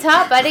ZZ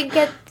Top. I didn't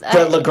get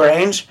The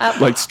Lagrange.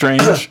 Like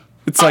strange.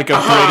 It's like a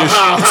British.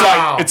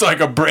 It's like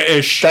a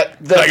British.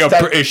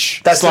 British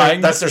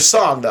slang. That's their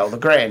song though.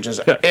 Lagrange is.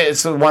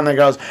 It's the one that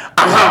goes.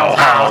 Oh.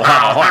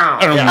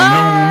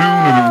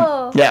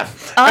 Yeah.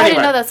 I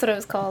didn't know that's what it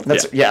was called.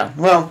 That's yeah.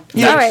 Well,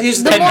 All right.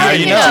 he's The the more now you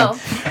you know.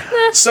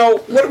 So,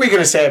 what are we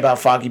going to say about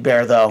Foggy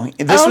Bear, though?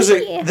 This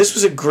Yeah. this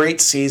was a great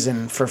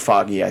season for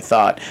Foggy. I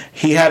thought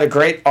he had a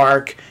great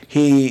arc.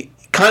 He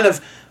kind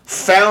of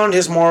found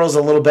his morals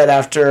a little bit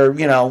after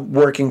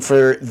working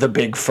for the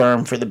big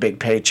firm for the big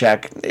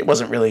paycheck. It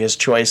wasn't really his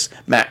choice.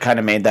 Matt kind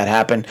of made that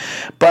happen,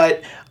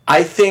 but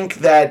I think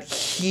that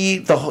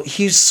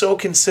he's so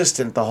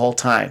consistent the whole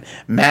time.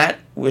 Matt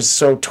was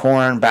so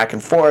torn back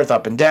and forth,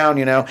 up and down,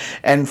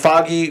 and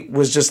Foggy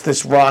was just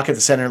this rock at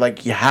the center,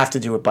 like, you have to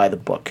do it by the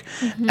book.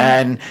 Mm-hmm.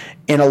 And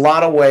in a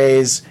lot of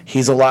ways,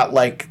 he's a lot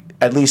like,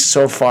 at least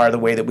so far, the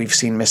way that we've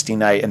seen Misty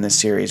Knight in this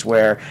series,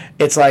 where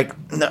it's like,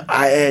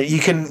 you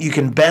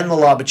can bend the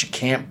law, but you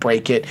can't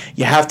break it.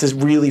 You have to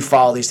really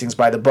follow these things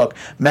by the book.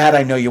 Matt,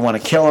 I know you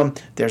want to kill him.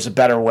 There's a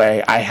better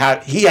way.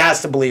 He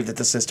has to believe that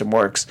the system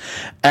works.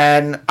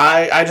 And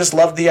I just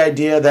love the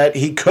idea that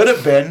he could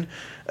have been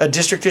a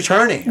district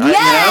attorney.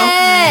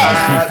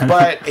 Yes!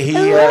 But he,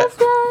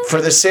 for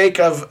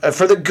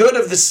the good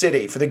of the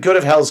city, for the good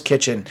of Hell's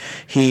Kitchen,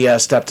 he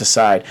stepped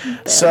aside.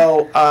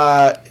 So,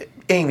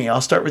 Amy,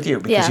 I'll start with you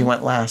because you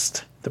went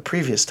last the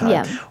previous time.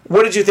 Yeah.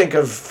 What did you think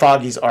of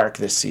Foggy's arc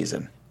this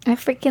season? I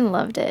freaking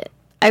loved it.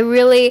 I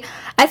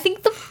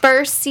think the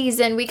first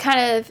season we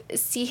kind of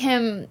see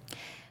him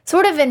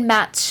sort of in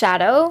Matt's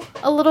shadow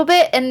a little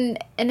bit, and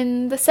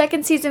in the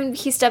second season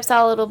he steps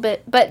out a little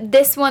bit. But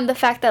this one, the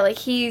fact that like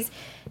him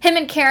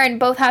and Karen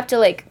both have to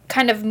like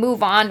kind of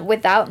move on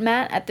without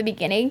Matt at the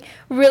beginning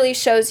really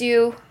shows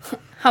you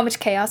how much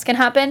chaos can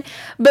happen,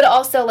 but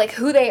also like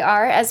who they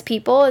are as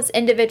people, as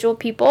individual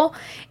people.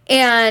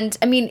 And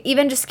I mean,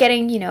 even just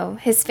getting,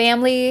 his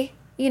family,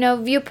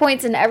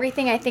 viewpoints and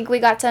everything, I think we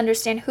got to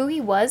understand who he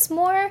was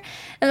more.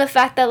 And the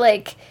fact that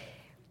like,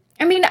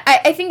 I mean,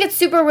 I think it's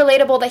super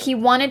relatable that he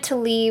wanted to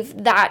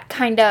leave that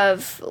kind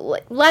of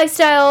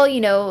lifestyle,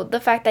 the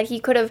fact that he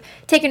could have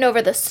taken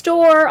over the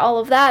store, all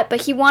of that,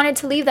 but he wanted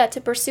to leave that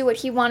to pursue what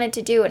he wanted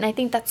to do. And I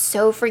think that's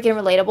so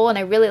freaking relatable, and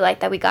I really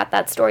like that we got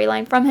that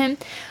storyline from him.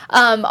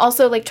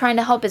 Also, like, trying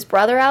to help his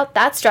brother out,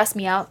 that stressed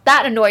me out.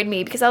 That annoyed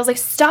me, because I was like,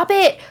 stop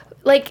it!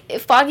 Like,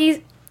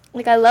 Foggy's,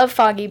 like, I love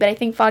Foggy, but I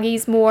think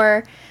Foggy's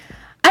more,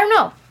 I don't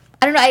know,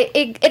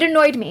 it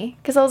annoyed me,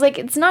 because I was like,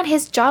 it's not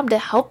his job to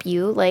help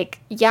you. Like,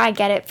 yeah, I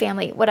get it,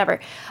 family,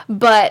 whatever.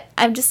 But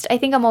I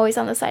think I'm always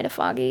on the side of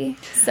Foggy.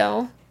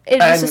 So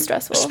it was just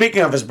stressful.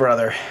 Speaking of his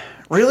brother,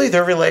 really,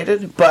 they're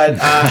related? But,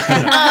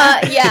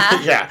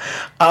 yeah. yeah.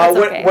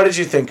 Okay. What did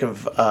you think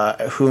of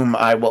whom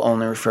I will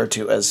only refer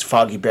to as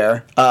Foggy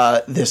Bear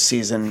this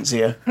season,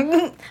 Zia?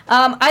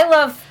 I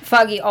love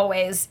Foggy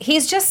always.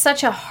 He's just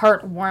such a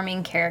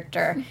heartwarming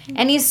character. Mm-hmm.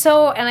 And he's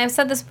and I've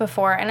said this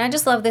before, and I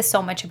just love this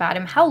so much about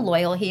him, how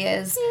loyal he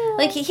is. Yeah.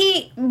 Like,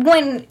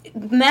 when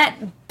Matt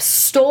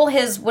stole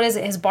his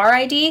bar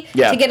ID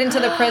to get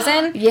into the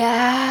prison.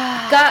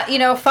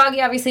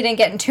 Foggy obviously didn't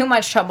get in too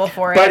much trouble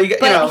for it. But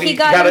he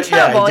got in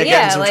trouble.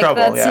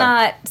 That's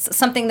not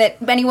something that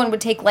anyone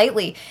would take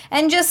lightly.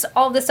 And just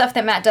all the stuff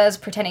that Matt does,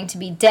 pretending to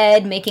be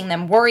dead, making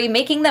them worry,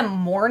 making them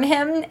mourn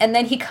him, and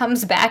then he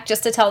comes back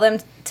just to tell them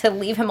to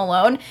leave him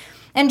alone.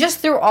 And just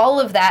through all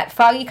of that,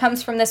 Foggy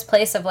comes from this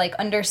place of like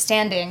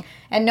understanding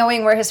and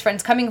knowing where his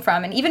friend's coming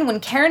from. And even when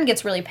Karen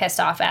gets really pissed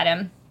off at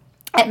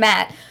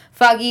Matt,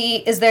 Foggy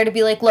is there to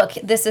be like, look,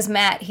 this is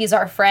Matt. He's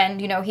our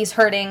friend. He's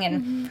hurting.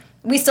 And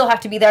we still have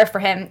to be there for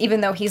him,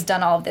 even though he's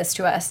done all of this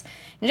to us.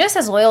 And just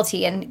his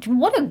loyalty, and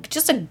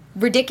just a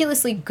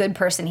ridiculously good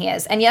person he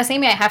is. And yes,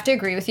 Amy, I have to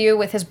agree with you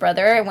with his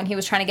brother when he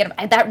was trying to get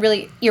him. That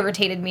really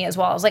irritated me as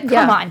well. I was like,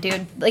 come on,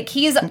 dude. Like,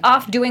 he's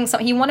off doing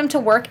something. He wanted him to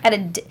work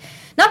at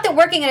not that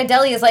working at a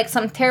deli is like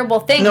some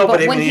terrible thing, No, but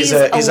but when he's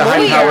a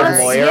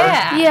high-powered lawyer.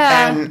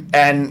 Yeah.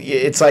 And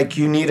it's like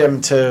you need him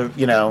to,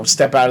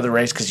 step out of the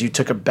race because you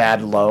took a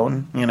bad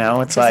loan.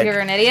 It's like you're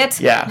an idiot.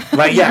 Yeah,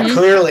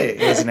 clearly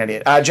he's an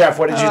idiot. Jeff,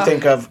 what did you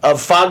think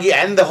of Foggy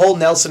and the whole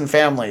Nelson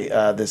family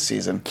this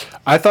season?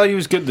 I thought he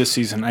was good this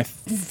season. I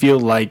feel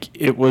like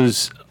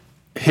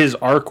his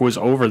arc was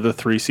over the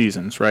 3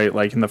 seasons, right?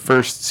 Like in the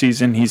first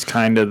season, he's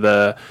kind of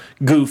the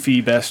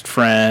goofy best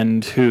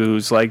friend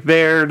who's like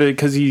there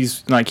because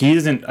he's like, he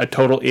isn't a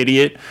total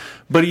idiot,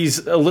 but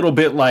he's a little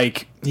bit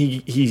like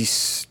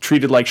he's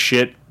treated like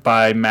shit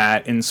by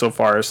Matt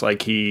insofar as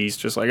like he's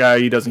just like,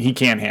 he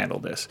can't handle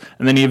this.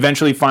 And then he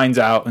eventually finds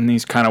out and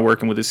he's kind of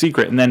working with a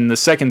secret. And then in the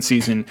second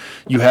season,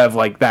 you have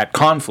like that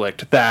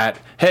conflict that,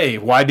 hey,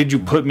 why did you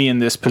put me in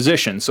this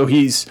position? So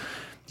he's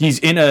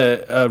in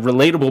a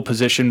relatable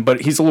position,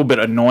 but he's a little bit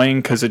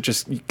annoying because it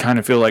just, you kind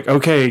of feel like,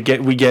 okay,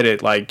 we get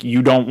it. Like,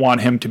 you don't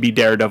want him to be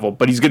Daredevil,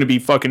 but he's going to be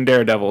fucking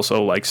Daredevil,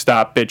 so, like,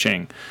 stop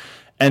bitching.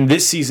 And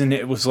this season,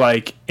 it was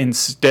like,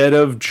 instead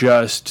of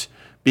just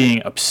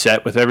being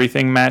upset with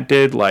everything Matt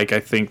did, like,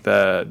 I think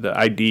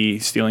the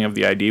stealing of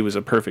the ID was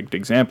a perfect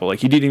example.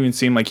 Like, he didn't even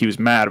seem like he was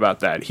mad about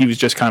that. He was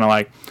just kind of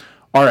like,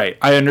 all right,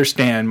 I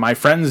understand. My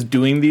friend's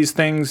doing these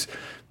things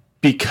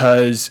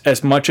because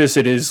as much as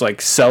it is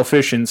like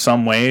selfish in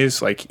some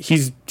ways, like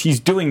he's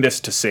doing this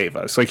to save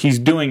us. Like he's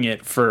doing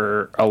it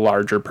for a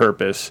larger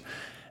purpose,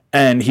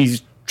 and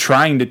he's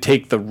trying to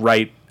take the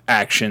right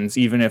actions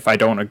even if I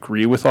don't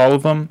agree with all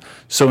of them.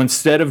 So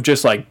instead of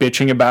just like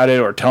bitching about it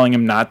or telling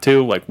him not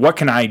to, like what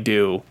can I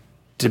do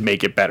to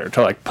make it better,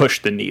 to like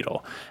push the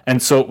needle?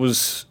 And so it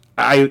was,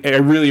 I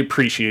really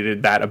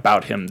appreciated that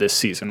about him this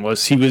season.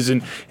 Was he was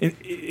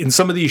in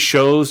some of these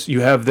shows,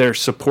 you have their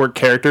support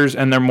characters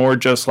and they're more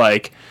just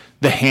like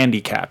the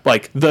handicap,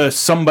 like the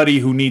somebody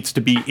who needs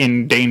to be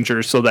in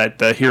danger so that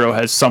the hero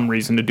has some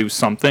reason to do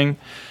something.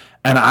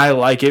 And I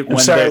like it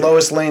when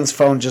Lois Lane's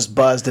phone just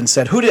buzzed and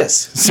said, "Who dis?"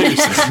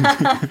 Seriously.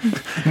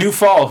 New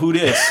fall, who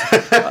dis?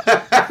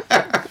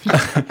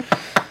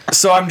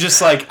 So I'm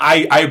just like,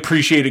 I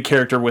appreciate a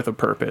character with a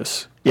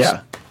purpose.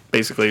 Yeah.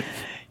 Basically.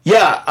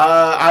 Yeah,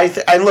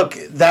 and look,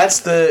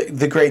 that's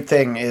the great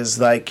thing is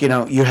like,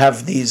 you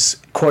have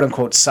these quote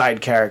unquote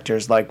side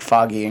characters like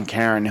Foggy and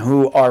Karen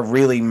who are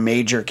really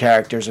major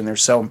characters and they're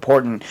so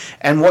important.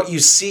 And what you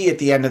see at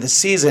the end of the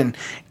season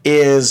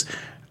is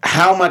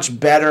how much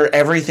better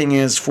everything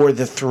is for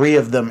the 3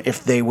 of them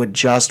if they would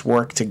just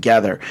work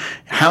together.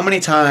 How many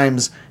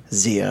times,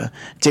 Zia,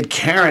 did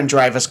Karen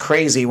drive us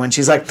crazy when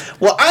she's like,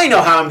 well, I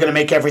know how I'm going to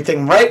make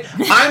everything right.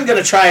 I'm going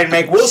to try and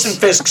make Wilson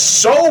Fisk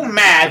so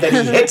mad that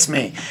he hits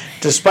me.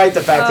 Despite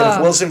the fact that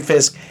if Wilson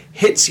Fisk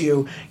hits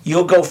you,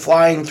 you'll go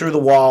flying through the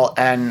wall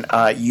and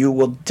you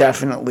will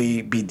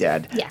definitely be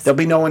dead. Yes. There'll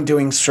be no one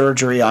doing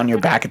surgery on your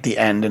back at the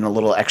end in a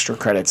little extra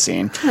credit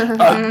scene.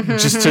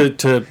 Just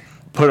to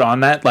put on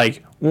that,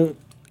 like, well,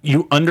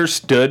 you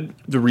understood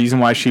the reason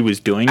why she was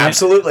doing it.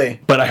 Absolutely.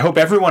 But I hope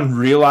everyone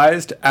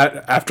realized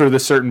after the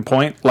certain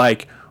point,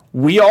 like,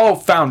 we all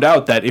found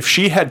out that if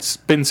she had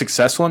been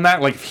successful in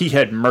that, like, if he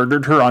had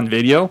murdered her on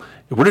video,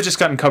 it would have just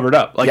gotten covered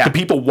up. Like, the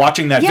people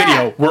watching that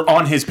video were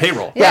on his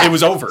payroll. Yeah. It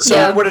was over.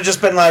 So it would have just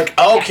been like,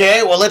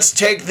 okay, well, let's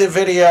take the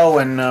video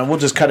and we'll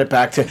just cut it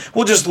back to,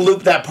 we'll just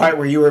loop that part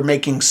where you were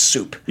making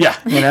soup. Yeah.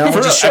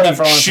 We'll just show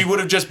that she would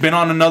have just been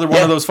on another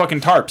one of those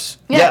fucking tarps.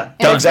 Yeah,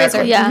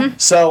 exactly. Yeah.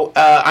 So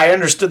I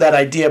understood that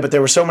idea, but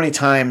there were so many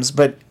times,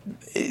 but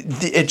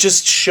it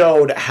just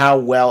showed how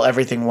well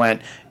everything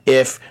went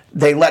if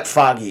they let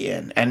Foggy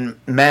in. And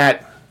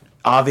Matt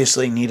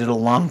obviously needed a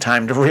long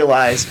time to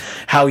realize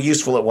how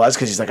useful it was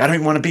because he's like, I don't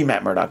even want to be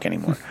Matt Murdock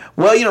anymore.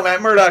 Well,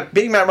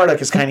 being Matt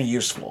Murdock is kind of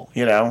useful,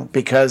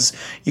 because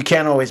you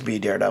can't always be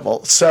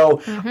Daredevil.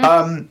 So,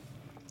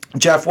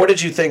 Jeff, what did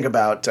you think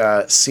about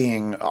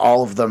seeing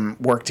all of them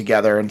work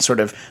together and sort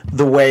of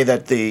the way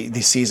that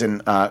the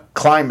season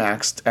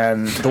climaxed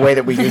and the way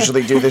that we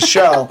usually do this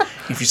show?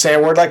 If you say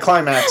a word like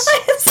climax.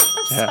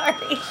 I'm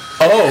sorry.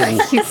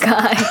 Oh. You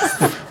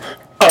guys.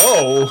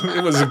 Oh,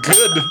 it was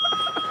good.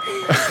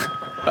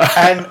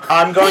 And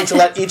I'm going to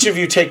let each of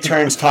you take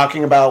turns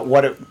talking about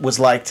what it was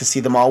like to see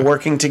them all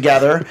working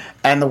together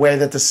and the way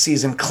that the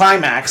season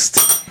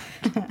climaxed.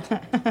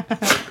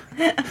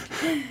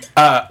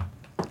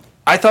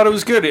 I thought it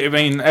was good. I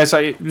mean,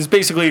 it's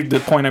basically the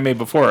point I made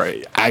before.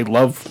 I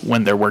love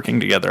when they're working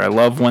together. I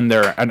love when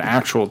they're an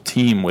actual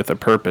team with a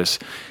purpose.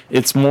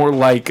 It's more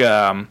like,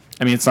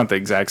 it's not the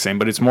exact same,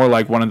 but it's more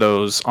like one of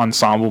those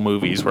ensemble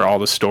movies where all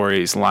the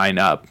stories line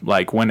up.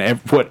 Like when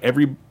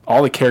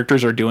all the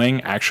characters are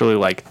doing actually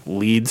like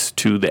leads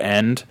to the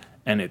end,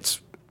 and it's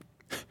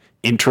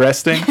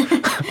interesting.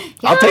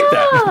 I'll take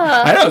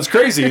that. I know, it's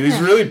crazy. These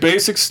really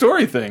basic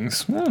story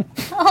things.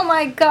 Oh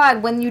my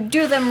God, when you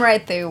do them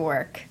right, they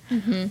work.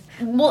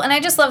 Mm-hmm. Well, and I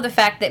just love the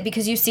fact that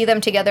because you see them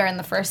together in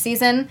the first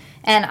season,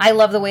 and I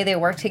love the way they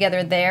work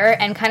together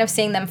there, and kind of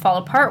seeing them fall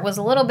apart was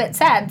a little bit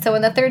sad. So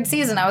in the third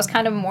season, I was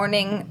kind of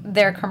mourning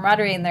their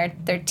camaraderie and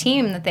their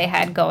team that they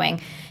had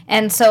going.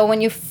 And so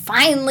when you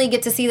finally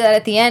get to see that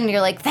at the end, you're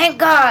like, thank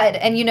God!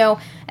 And, you know,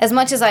 as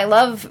much as I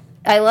love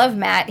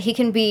Matt, he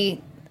can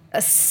be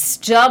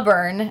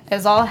stubborn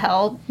as all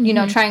hell, you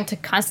know, trying to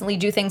constantly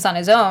do things on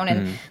his own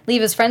and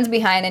leave his friends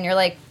behind, and you're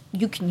like,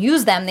 you can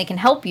use them, they can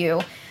help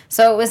you.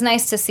 So it was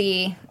nice to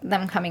see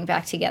them coming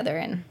back together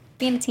and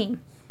being a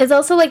team. It's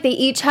also like they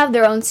each have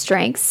their own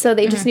strengths, so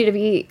they just need to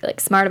be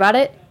like smart about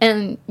it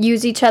and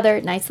use each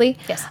other nicely.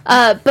 Yes.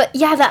 But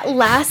yeah, that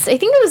last, I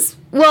think it was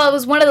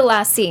one of the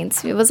last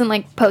scenes. It wasn't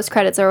like post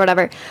credits or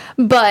whatever,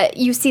 but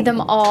you see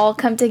them all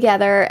come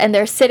together and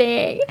they're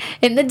sitting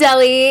in the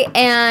deli,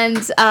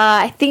 and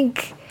I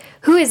think.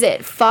 Who is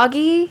it?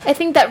 Foggy? I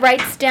think that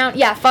writes down...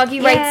 Yeah, Foggy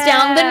writes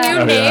down the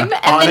new name.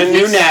 And on a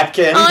new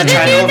napkin. On the a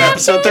title new of napkin.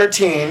 episode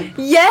 13.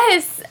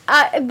 Yes.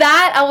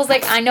 That, I was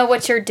like, I know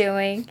what you're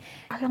doing.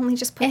 I only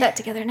just put that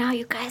together now,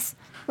 you guys.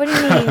 What do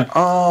you mean?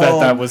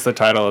 That was the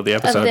title of the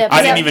episode. the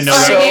I didn't episode. even know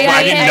Sorry, that.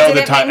 I didn't know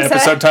the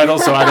episode title,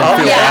 so I don't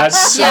feel bad.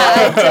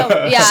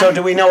 Yeah. So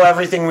do we know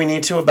everything we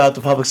need to about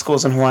the public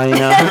schools in Hawaii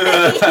now?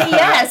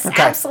 Yes,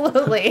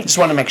 absolutely. Just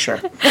want to make sure.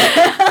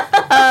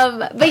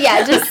 But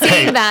yeah, just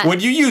seeing that. When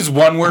you use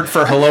one word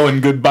for hello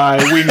and goodbye,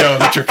 we know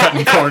that you're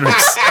cutting corners.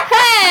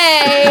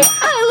 Hey!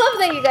 I love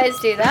that you guys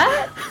do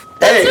that.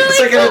 Hey, really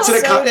it's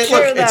like cool.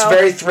 it's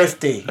very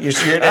thrifty.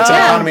 It's an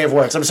economy of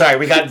words. I'm sorry,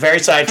 we got very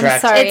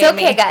sidetracked. sorry. It's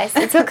okay, guys.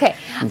 It's okay.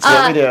 That's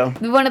what we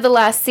do. One of the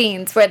last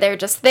scenes where they're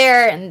just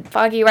there and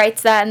Foggy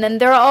writes that, and then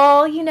they're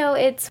all,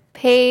 it's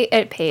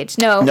Paige.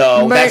 No,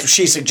 that's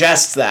she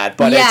suggests that,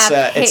 but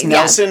Yeah, it's yeah.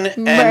 Nelson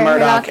and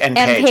Murdoch and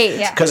Paige.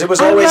 Yeah. Because it was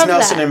I always love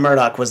Nelson that. and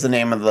Murdoch was the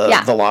name of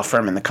the law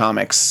firm in the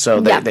comics, so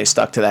they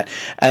stuck to that.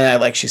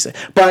 And she said,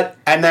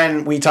 and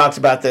then we talked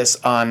about this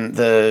on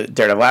the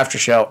Daredevil After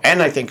Show,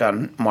 and I think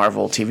on Marvel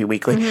TV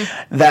Weekly,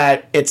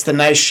 that it's the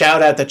nice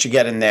shout out that you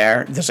get in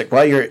there. There's like,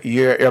 well,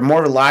 you're a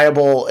more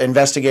reliable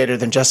investigator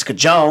than Jessica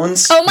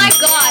Jones. Oh my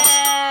gosh.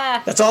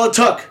 That's all it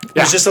took.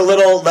 It was just a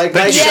little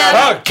nice shout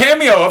out. Oh,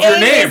 cameo of your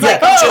name.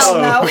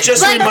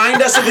 Just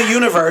remind us of the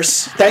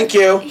universe. Thank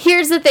you.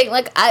 Here's the thing,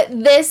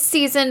 this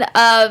season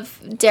of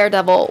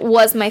Daredevil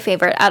was my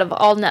favorite out of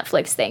all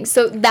Netflix things.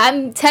 So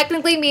that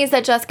technically means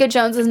that Jessica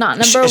Jones is not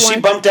number one. She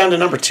bumped down to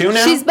number 2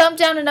 now? She's bumped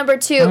down to number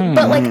 2,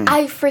 but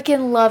I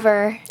freaking love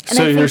her, and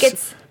So I think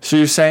it's. So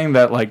you're saying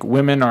that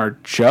women are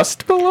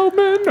just below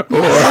men? Or?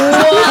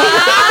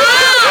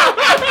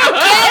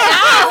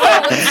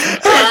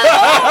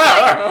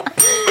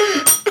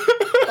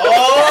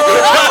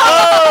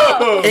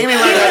 Oh! Amy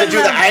learned how to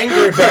do the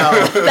angry bell.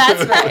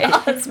 That's right.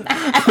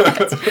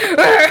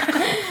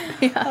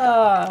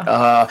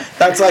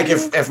 That's like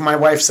if my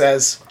wife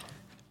says,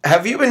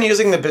 "Have you been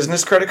using the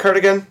business credit card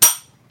again?"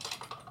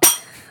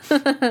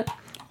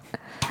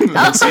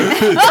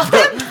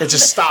 It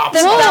just stops.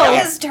 The bell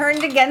is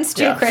turned against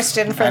you,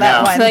 Christian, for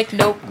that one. Like,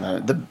 nope.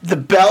 The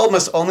bell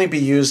must only be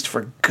used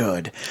for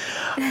good.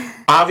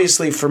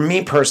 Obviously, for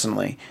me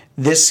personally,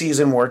 this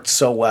season worked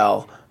so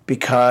well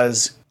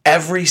because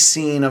every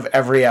scene of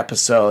every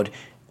episode,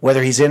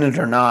 whether he's in it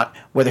or not,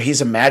 whether he's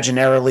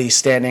imaginarily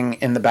standing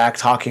in the back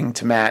talking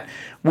to Matt,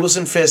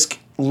 Wilson Fisk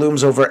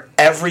looms over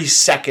every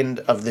second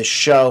of this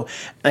show.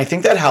 And I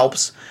think that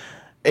helps.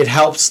 It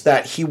helps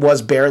that he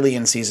was barely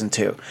in season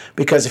 2.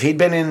 Because if he'd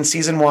been in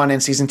season 1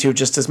 and season 2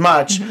 just as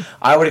much,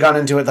 I would have gone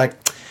into it like,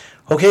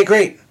 okay,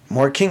 great,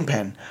 more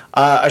Kingpin.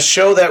 A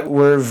show that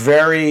we're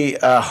very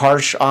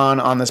harsh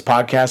on this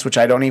podcast, which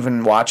I don't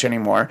even watch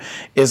anymore,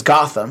 is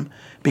Gotham.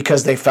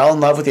 Because they fell in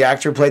love with the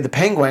actor who played the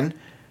Penguin,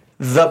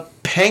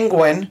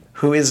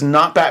 who is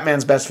not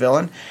Batman's best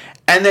villain,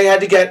 and they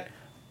had to get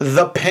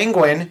the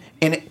Penguin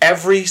in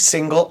every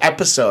single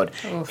episode.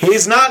 Oof.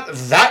 He's not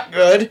that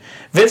good.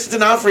 Vince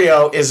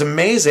D'Onofrio is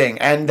amazing,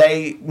 and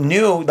they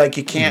knew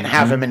you can't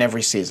have him in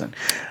every season.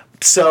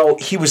 So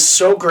he was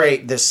so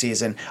great this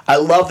season. I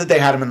love that they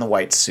had him in the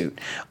white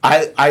suit.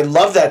 I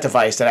love that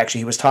device that actually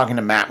he was talking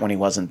to Matt when he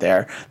wasn't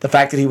there. The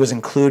fact that he was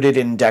included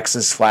in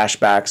Dex's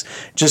flashbacks.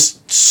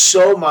 Just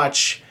so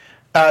much.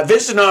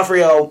 Vince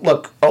D'Onofrio,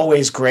 look,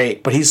 always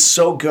great, but he's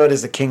so good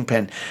as the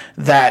Kingpin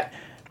that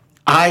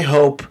I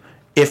hope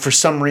if for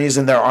some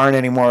reason there aren't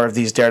any more of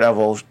these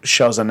Daredevil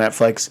shows on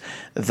Netflix,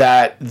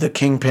 that the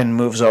Kingpin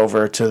moves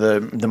over to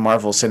the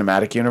Marvel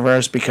Cinematic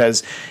Universe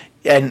because...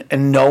 And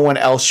no one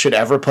else should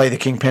ever play the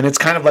Kingpin. It's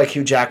kind of like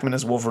Hugh Jackman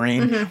as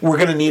Wolverine. We're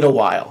going to need a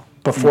while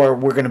before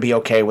we're going to be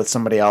okay with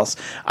somebody else.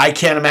 I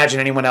can't imagine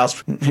anyone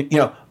else.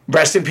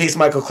 Rest in peace,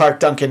 Michael Clark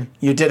Duncan.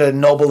 You did a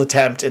noble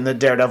attempt in the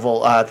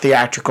Daredevil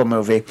theatrical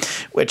movie,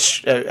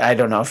 which I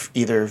don't know if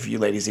either of you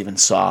ladies even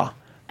saw.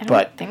 I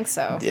don't think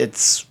so.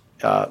 It's,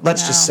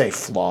 let's just say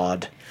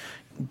flawed.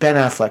 Ben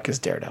Affleck is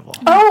Daredevil.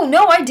 Oh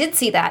no, I did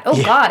see that.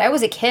 Oh God, I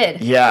was a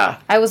kid. Yeah.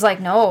 I was like,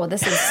 no,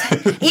 this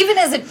is even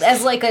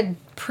as like a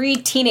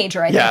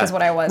pre-teenager. I think is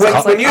what I was. When, I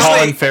was when like, usually,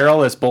 Colin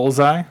Farrell as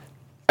Bullseye.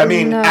 I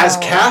mean, No. as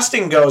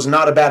casting goes,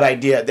 not a bad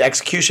idea. The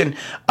execution,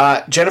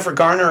 Jennifer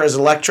Garner as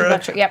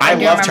Elektra. Yep, I I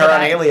do loved her remember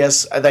on that.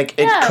 Alias. Like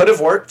it Yeah. could have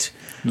worked.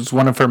 It was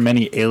one of her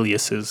many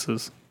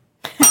aliases.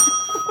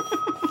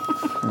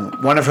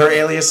 One of her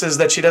aliases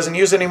that she doesn't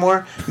use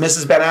anymore,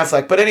 Mrs. Ben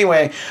Affleck. But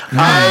anyway,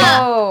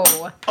 oh,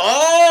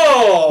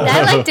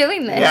 I like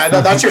doing this. yeah,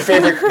 that's your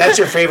favorite. That's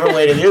your favorite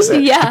way to use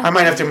it. Yeah. I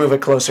might have to move it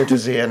closer to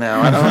Zia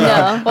now. I don't know.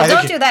 No. well, I don't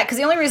think do that because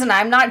the only reason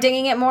I'm not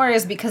digging it more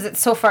is because it's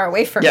so far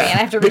away from me, and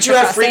I have to. but reach you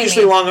have across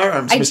freakishly Amy. long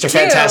arms, I Mr. do,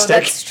 Fantastic.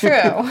 That's true.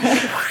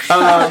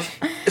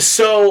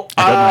 So,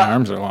 I bet my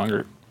arms are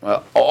longer.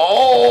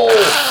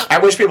 I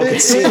wish people could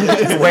see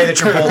the way that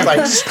you're both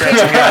like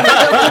stretching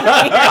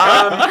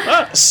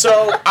out.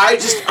 So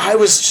I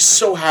was just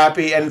so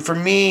happy, and for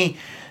me,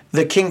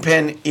 the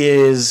Kingpin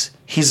is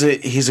he's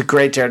a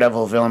great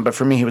Daredevil villain, but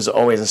for me, he was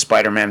always a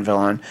Spider-Man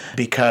villain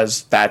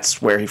because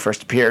that's where he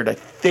first appeared. I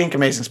think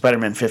Amazing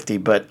Spider-Man 50,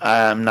 but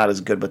I'm not as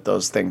good with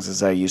those things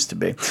as I used to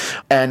be.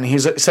 And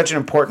he's such an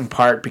important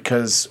part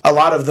because a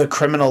lot of the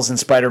criminals in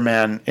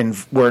Spider-Man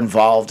were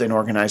involved in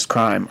organized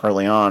crime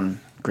early on.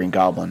 Green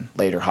Goblin,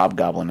 later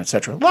Hobgoblin,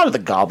 etc. A lot of the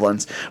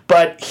goblins,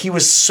 but he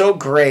was so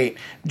great.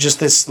 Just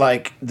this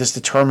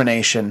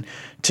determination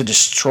to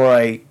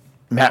destroy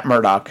Matt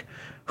Murdock,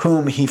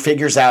 whom he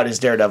figures out is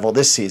Daredevil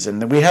this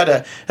season. We had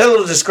a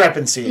little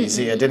discrepancy,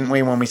 Zia, didn't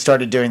we, when we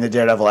started doing the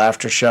Daredevil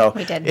after show?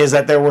 We did. Is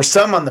that there were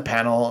some on the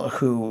panel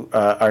who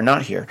are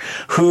not here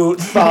who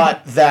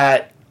thought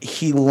that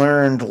he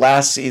learned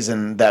last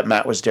season that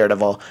Matt was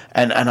Daredevil,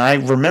 and I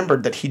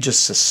remembered that he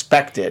just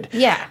suspected.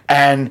 Yeah.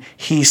 And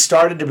he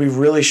started to be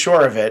really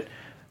sure of it,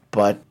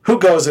 but who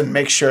goes and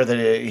makes sure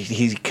that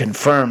he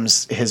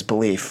confirms his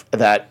belief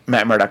that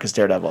Matt Murdock is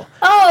Daredevil?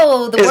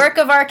 Oh, the work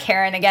of our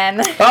Karen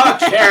again. Oh,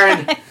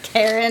 Karen!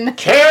 Karen.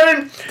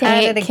 Karen!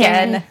 At it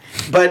again.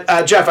 But,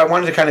 Jeff, I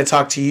wanted to kind of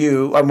talk to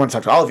you. I want to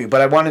talk to all of you,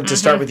 but I wanted to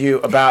start with you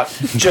about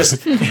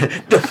just... I'm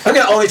going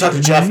to only talk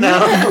to Jeff now.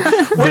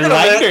 We're going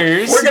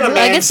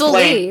I guess we'll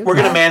leave. We're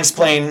going to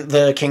mansplain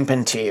the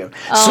Kingpin to you.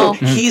 Oh.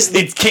 So he's the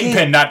It's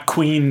Kingpin, not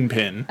Queen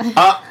Pin.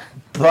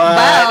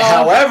 But,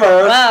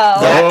 however,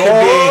 that could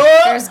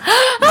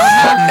be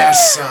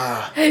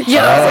Vanessa.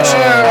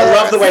 I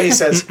love the way he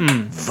says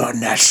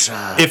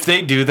Vanessa. If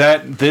they do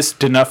that, this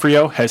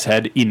D'Onofrio has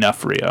had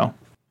enough Rio.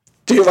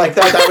 Do you like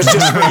that? That was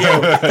just for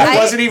you. That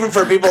wasn't even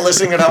for people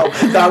listening at home.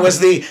 That was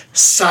the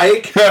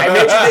psych. I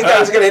made you think I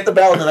was going to hit the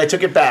bell, and then I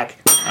took it back.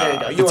 There you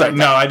go. You earned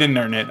No, I didn't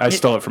earn it. I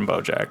stole it from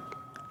BoJack.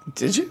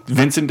 Did you?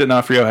 Vincent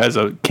D'Onofrio has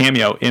a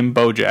cameo in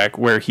BoJack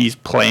where he's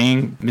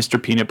playing Mr.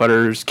 Peanut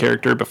Butter's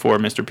character before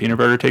Mr. Peanut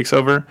Butter takes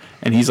over,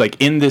 and he's like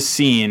in this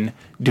scene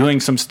doing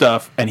some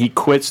stuff, and he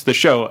quits the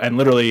show, and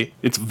literally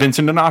it's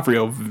Vincent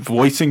D'Onofrio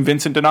voicing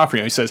Vincent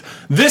D'Onofrio. He says,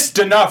 "This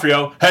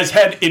D'Onofrio has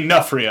had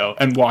enough Rio,"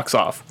 and walks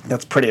off.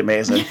 That's pretty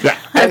amazing. Yeah.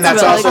 And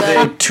that's really also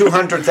good. the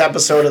 200th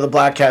episode of the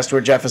Bladtcast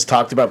where Jeff has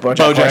talked about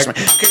BoJack BoJack. Horseman.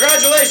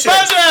 Congratulations!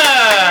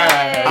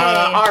 BoJack!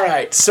 All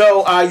right.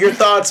 So your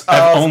thoughts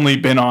I've of... only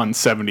been on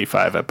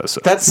 75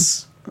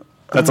 episodes.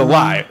 That's a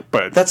lie,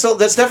 but that's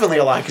definitely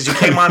a lie because you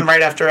came on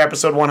right after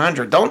episode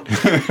 100. Don't wait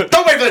for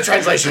the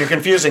translation. You're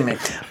confusing me.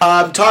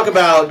 Talk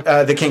about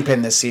the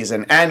Kingpin this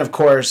season, and of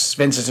course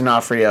Vincent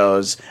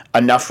D'Onofrio's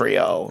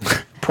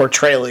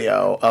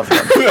portrayal of him.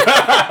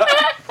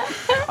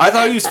 I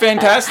thought he was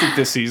fantastic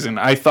this season.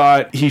 I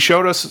thought he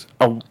showed us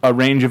a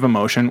range of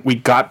emotion. We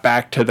got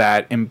back to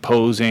that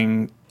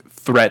imposing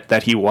threat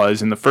that he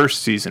was in the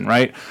first season,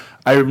 right?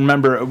 I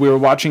remember we were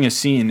watching a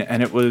scene,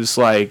 and it was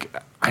like...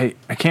 I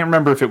can't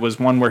remember if it was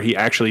one where he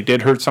actually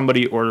did hurt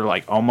somebody or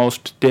like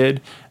almost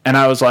did. And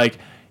I was like,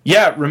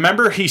 yeah,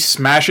 remember he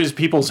smashes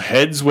people's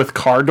heads with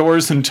car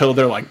doors until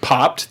they're like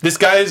popped? This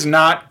guy is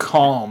not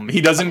calm.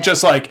 He doesn't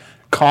just like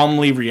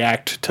calmly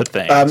react to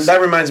things.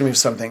 That reminds me of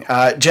something.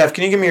 Jeff,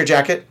 can you give me your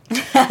jacket?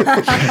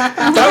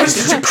 That was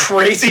such a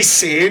crazy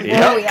scene. Oh,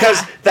 yeah.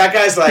 Because that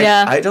guy's like,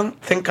 Yeah. I don't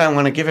think I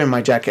want to give him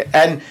my jacket.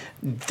 And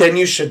then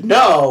you should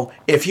know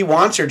if he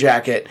wants your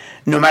jacket,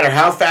 no matter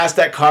how fast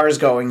that car is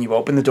going, you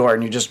open the door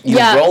and you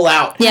Yeah. roll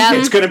out. Yeah.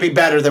 It's going to be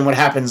better than what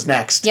happens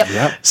next. Yep.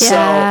 So,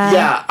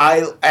 Yeah.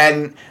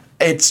 and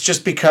it's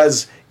just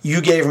because you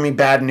gave me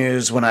bad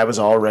news when I was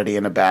already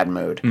in a bad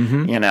mood,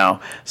 you know?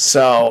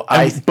 So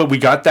but we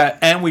got that,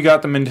 and we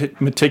got the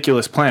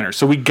meticulous planner.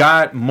 So we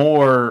got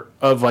more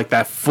of like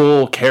that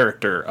full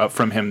character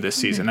from him this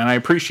season, and I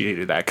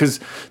appreciated that. Because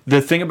the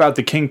thing about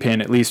the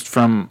Kingpin, at least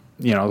from,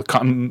 you know,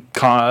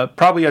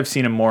 probably I've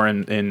seen him more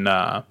in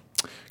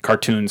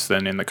cartoons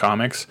than in the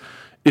comics,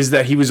 is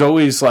that he was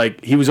always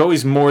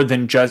more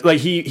than just,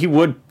 like, he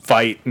would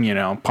fight, you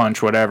know,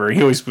 punch, whatever.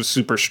 He always was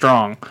super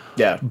strong.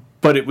 yeah.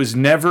 But it was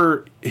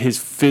never his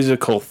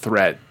physical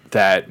threat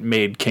that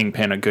made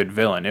Kingpin a good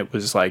villain. It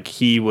was like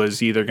he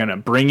was either going to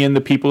bring in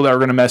the people that were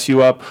going to mess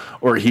you up,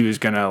 or he was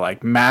going to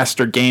like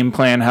master game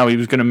plan how he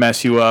was going to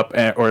mess you up,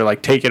 or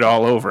like take it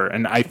all over.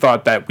 And I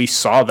thought that we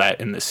saw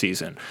that in this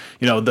season.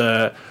 You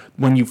know,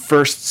 when you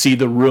first see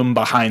the room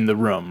behind the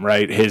room,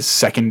 right? His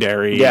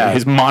secondary,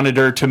 his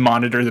monitor to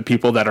monitor the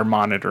people that are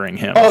monitoring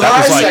him. Oh, that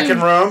hi, was like,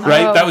 second room.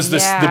 right? Oh, that was the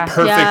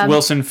perfect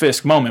Wilson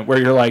Fisk moment where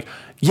you're like,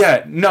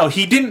 yeah, no,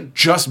 he didn't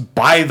just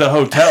buy the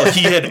hotel.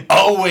 He had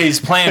always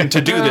planned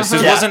to do this.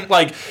 It wasn't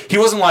like, he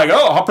wasn't like,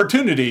 oh,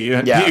 opportunity.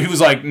 Yeah. He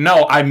was like,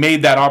 no, I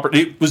made that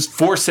opportunity. It was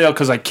for sale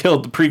because I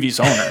killed the previous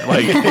owner.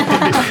 Like,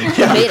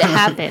 Made it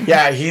happen.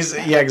 Yeah,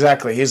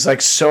 exactly. He's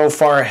like so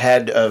far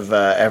ahead of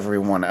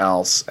everyone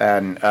else,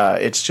 and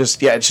it's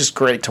just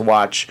great to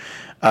watch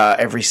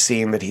every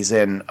scene that he's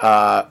in.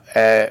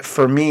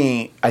 For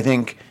me, I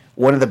think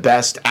one of the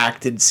best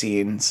acted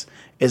scenes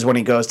is when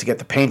he goes to get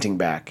the painting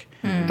back.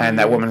 And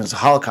that woman is a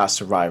Holocaust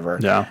survivor.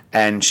 Yeah.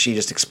 And she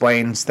just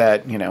explains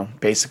that,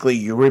 basically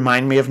you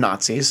remind me of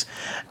Nazis.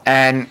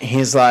 And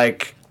he's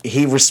like,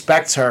 he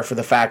respects her for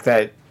the fact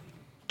that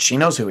she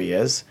knows who he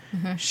is.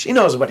 Mm-hmm. She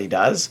knows what he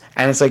does.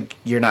 And it's like,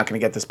 you're not going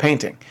to get this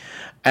painting.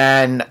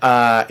 And,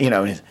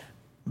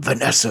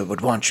 Vanessa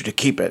would want you to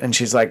keep it. And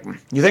she's like,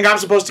 you think I'm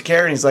supposed to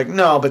care? And he's like,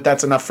 no, but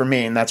that's enough for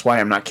me. And that's why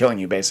I'm not killing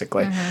you,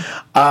 basically.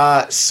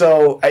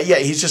 Mm-hmm.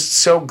 He's just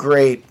so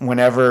great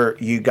whenever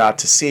you got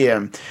to see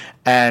him.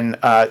 And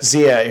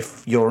Zia,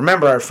 if you'll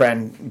remember our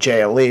friend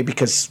JLE,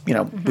 because,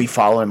 we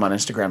follow him on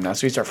Instagram now,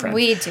 so he's our friend.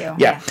 We do.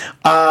 Yeah.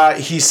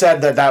 He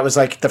said that was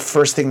like the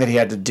first thing that he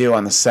had to do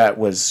on the set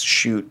was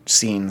shoot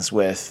scenes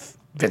with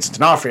Vincent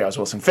D'Onofrio as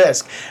Wilson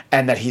Fisk,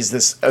 and that he's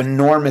this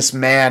enormous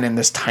man in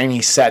this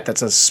tiny set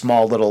that's a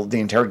small the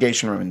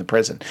interrogation room in the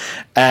prison,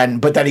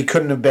 but that he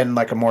couldn't have been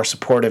like a more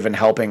supportive and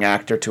helping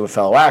actor to a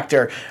fellow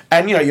actor,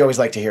 and you always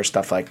like to hear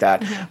stuff like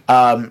that.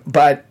 Mm-hmm.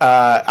 But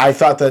I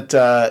thought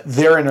that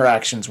their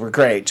interactions were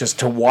great, just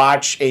to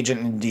watch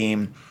Agent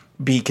Nadeem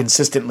be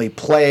consistently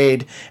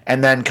played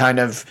and then kind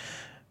of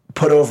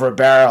put over a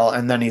barrel,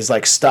 and then he's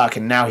like stuck,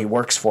 and now he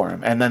works for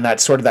him, and then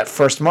that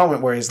first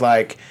moment where he's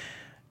like,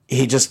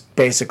 he just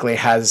basically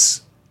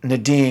has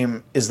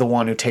Nadeem is the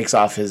one who takes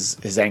off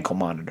his ankle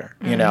monitor.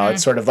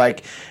 It's sort of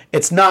like,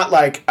 it's not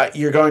like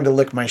you're going to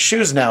lick my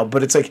shoes now,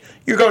 but it's like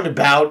you're going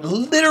to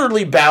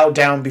literally bow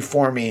down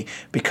before me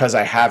because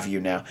I have you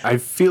now. I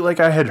feel like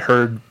I had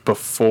heard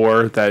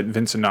before that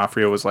Vincent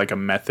D'Onofrio was like a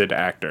method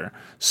actor.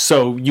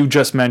 So you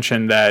just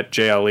mentioned that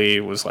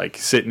JLE was like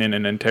sitting in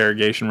an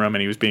interrogation room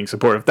and he was being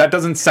supportive. That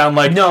doesn't sound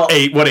like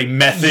what a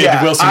method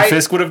Wilson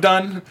Fisk would have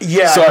done.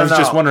 Yeah. So I was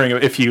just wondering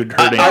if you'd heard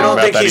anything about that.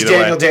 I don't think he's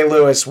Daniel way.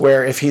 Day-Lewis,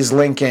 where if he's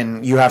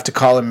Lincoln, you have to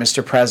call him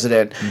Mr.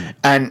 President.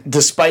 And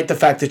despite the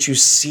fact that you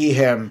see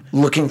him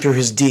looking through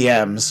his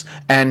DMs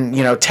and,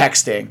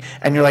 texting,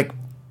 and you're like,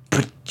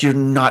 but you're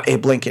not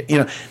Abe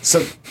Lincoln,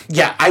 So,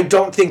 yeah, I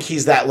don't think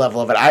he's that level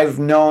of it.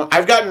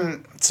 I've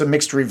gotten some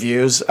mixed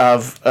reviews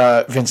of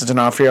Vincent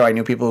D'Onofrio. I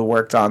knew people who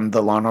worked on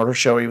the Law & Order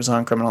show he was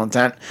on, Criminal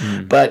Intent.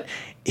 But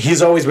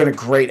he's always been a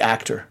great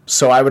actor.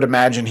 So I would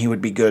imagine he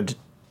would be good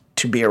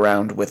to be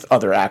around with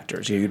other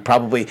actors. You'd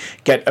probably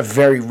get a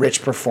very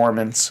rich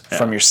performance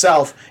from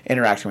yourself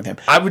interacting with him.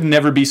 I would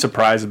never be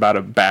surprised about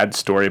a bad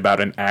story about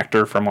an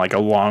actor from like a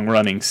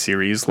long-running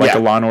series like a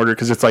Law & Order,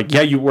 because it's like,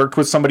 you worked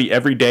with somebody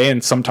every day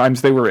and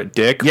sometimes they were a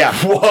dick. Yeah.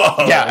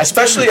 Whoa. Yeah,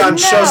 especially on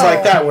shows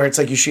like that where it's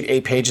like you shoot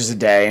 8 pages a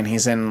day and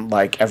he's in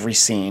like every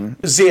scene.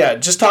 Zia,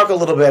 just talk a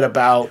little bit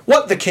about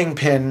what the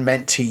Kingpin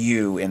meant to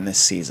you in this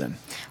season.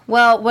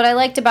 Well, what I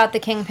liked about the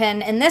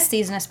Kingpin in this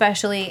season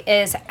especially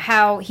is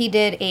how he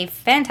did a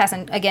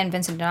fantastic, again,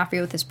 Vincent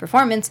D'Onofrio with his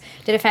performance,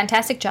 did a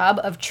fantastic job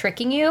of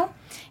tricking you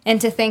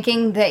into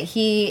thinking that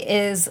he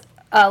is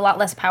a lot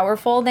less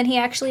powerful than he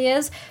actually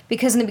is.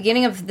 Because in the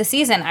beginning of the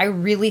season, I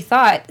really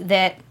thought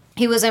that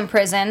he was in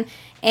prison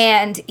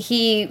and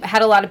he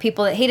had a lot of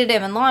people that hated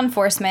him in law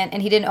enforcement,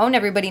 and he didn't own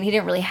everybody, and he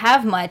didn't really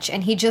have much,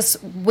 and he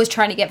just was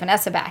trying to get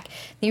Vanessa back.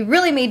 He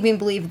really made me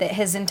believe that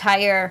his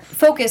entire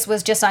focus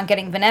was just on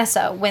getting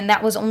Vanessa, when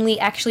that was only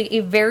actually a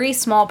very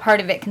small part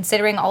of it,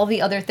 considering all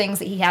the other things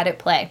that he had at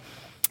play.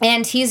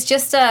 And he's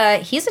just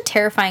he's a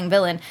terrifying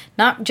villain,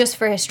 not just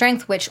for his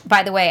strength, which,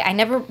 by the way, I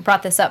never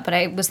brought this up, but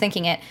I was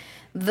thinking it.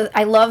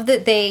 I love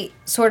that they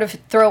sort of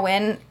throw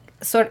in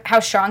how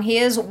strong he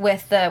is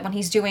with when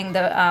he's doing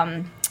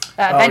the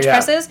bench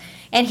presses,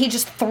 and he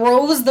just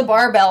throws the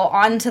barbell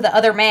onto the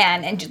other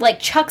man and like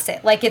chucks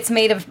it like it's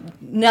made of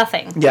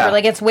nothing, or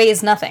like it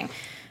weighs nothing.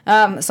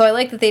 So I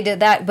like that they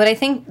did that, but I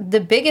think the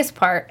biggest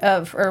part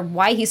of, or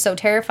why he's so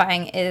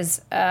terrifying,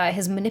 is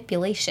his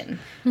manipulation.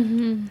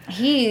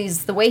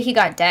 Mm-hmm. The way he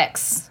got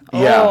Dex.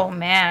 Yeah. Oh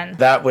man,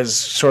 that was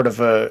sort of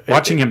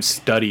watching him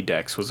study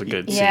Dex was a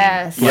good scene.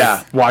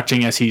 Yes.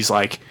 Watching as he's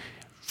like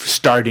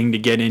starting to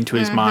get into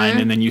his mind,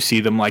 and then you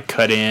see them like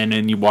cut in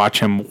and you watch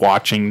him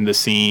watching the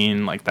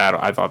scene like that.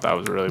 I thought that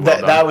was really well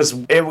done. That was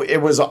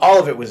it was all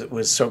of it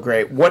was so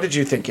great. What did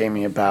you think,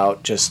 Amy,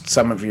 about just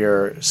some of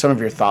your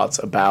thoughts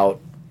about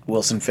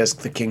Wilson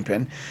Fisk, the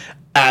Kingpin?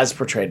 as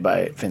portrayed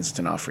by Vincent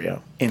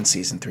D'Onofrio in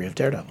season 3 of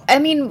Daredevil. I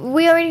mean,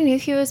 we already knew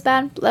he was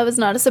bad. That was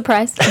not a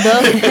surprise. He's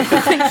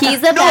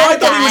a bad No, I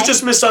thought guy. he was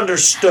just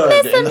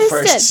misunderstood in the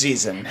first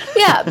season.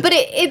 Yeah, but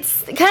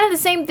it's kind of the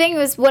same thing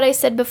as what I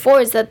said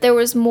before, is that there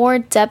was more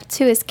depth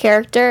to his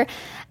character,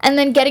 and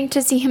then getting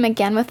to see him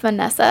again with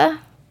Vanessa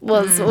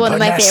was one of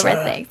my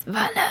favorite things.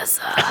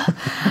 Vanessa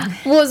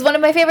was one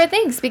of my favorite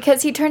things,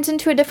 because he turns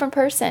into a different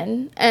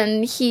person,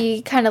 and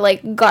he kind of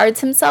like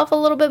guards himself a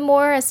little bit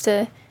more as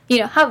to, you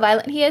know, how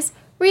violent he is.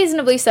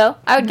 Reasonably so.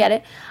 I would get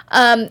it.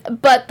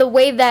 But the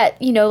way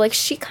that, you know, like,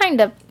 she kind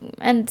of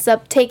ends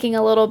up taking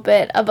a little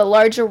bit of a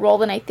larger role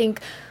than I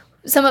think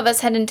some of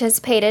us had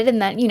anticipated,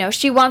 and that, you know,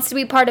 she wants to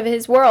be part of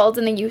his world,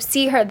 and then you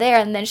see her there,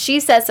 and then she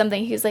says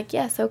something, he's like,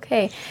 yes,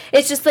 okay.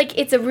 It's just like,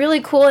 it's a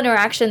really cool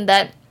interaction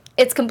that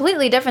it's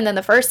completely different than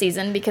the first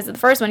season, because the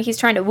first one he's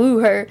trying to woo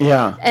her.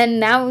 Yeah. And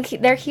now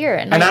they're here.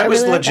 And I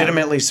was really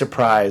legitimately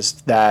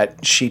surprised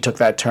that she took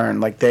that turn.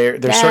 Like, they're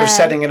sort of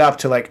setting it up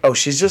to, like, oh,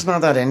 she's just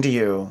not that into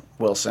you,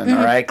 Wilson,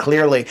 all right?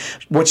 Clearly,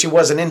 what she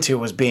wasn't into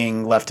was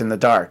being left in the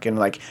dark. And,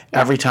 like,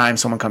 every time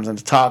someone comes in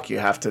to talk, you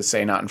have to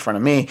say, not in front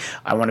of me.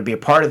 I want to be a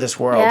part of this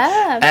world.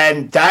 Yeah.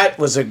 And that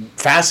was a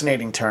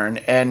fascinating turn.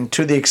 And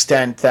to the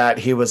extent that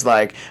he was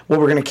like, well,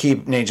 we're going to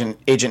keep Agent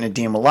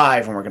Nadeem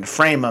alive, and we're going to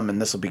frame him, and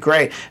this will be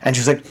great. And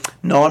she's like,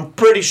 no, I'm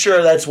pretty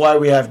sure that's why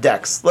we have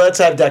Dex. Let's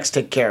have Dex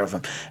take care of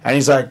him. And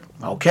he's like,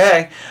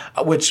 okay.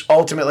 Which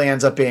ultimately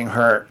ends up being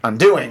her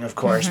undoing, of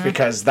course,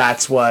 because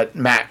that's what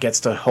Matt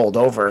gets to hold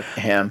over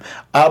him.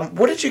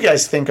 What did you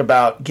guys think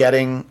about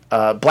getting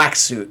Black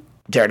Suit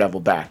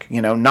Daredevil back?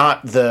 You know,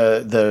 not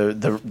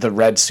the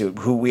red suit,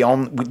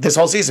 who this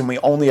whole season we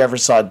only ever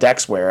saw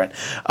Dex wear it.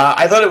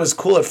 I thought it was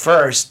cool at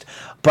first,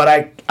 but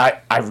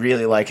I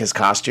really like his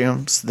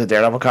costumes, the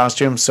Daredevil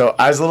costumes. So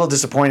I was a little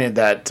disappointed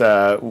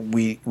that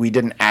we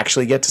didn't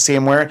actually get to see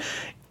him wear it.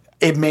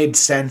 It made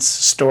sense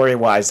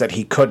story-wise that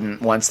he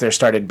couldn't once there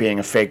started being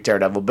a fake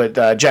Daredevil.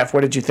 But Jeff,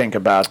 what did you think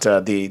about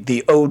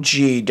the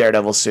OG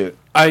Daredevil suit?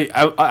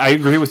 I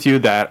agree with you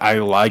that I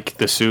like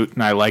the suit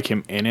and I like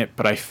him in it,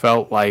 but I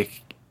felt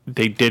like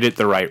they did it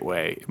the right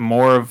way.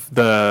 More of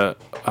the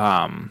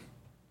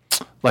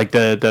like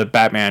the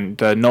Batman,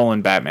 the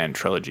Nolan Batman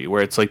trilogy,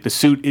 where it's like the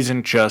suit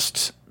isn't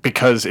just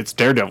because it's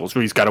Daredevil's,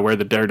 where he's got to wear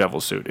the Daredevil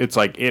suit. It's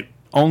like he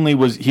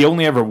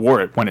only ever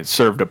wore it when it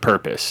served a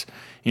purpose.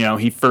 You know,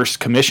 he first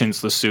commissions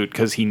the suit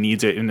because he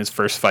needs it in his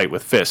first fight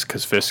with Fisk,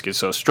 because Fisk is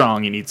so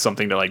strong, he needs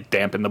something to, like,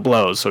 dampen the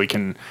blows, so he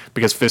can,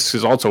 because Fisk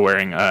is also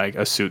wearing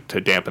a suit to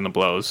dampen the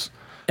blows.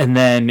 And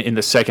then in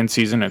the second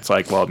season, it's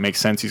like, well, it makes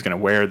sense he's going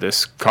to wear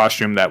this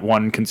costume that,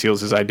 one, conceals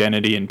his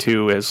identity, and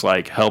two, is,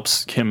 like,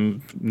 helps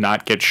him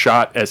not get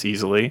shot as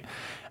easily.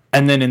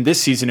 And then in this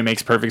season, it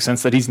makes perfect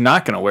sense that he's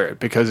not going to wear it,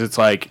 because it's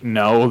like,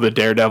 no, the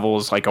Daredevil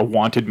is like a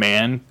wanted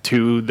man.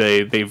 Two,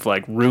 they've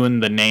like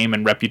ruined the name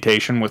and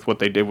reputation with what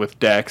they did with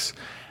Dex.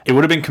 It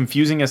would have been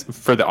confusing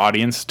for the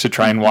audience to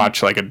try and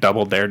watch like a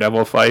double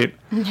Daredevil fight.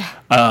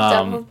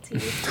 Double D.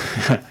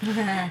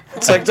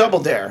 It's like Double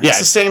Dare. Yeah. It's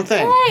the same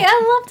thing. Hey,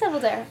 I love Double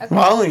Dare. Okay.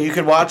 Well, you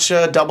could watch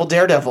a double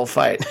Daredevil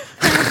fight.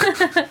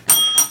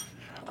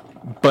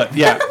 But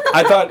yeah,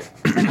 I thought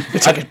I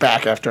took it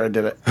back after I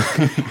did it.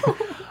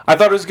 I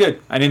thought it was good.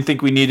 I didn't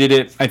think we needed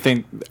it.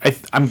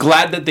 I'm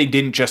glad that they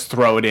didn't just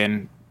throw it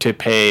in to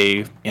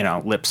pay, you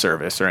know, lip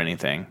service or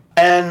anything.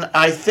 And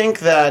I think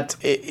that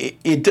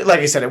it like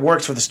I said, it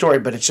works for the story,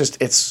 but it's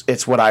just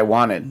it's what I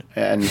wanted,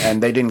 and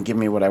they didn't give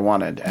me what I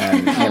wanted, and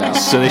you know.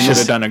 So they should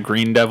have done a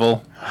Green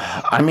Devil.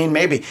 I mean,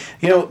 maybe.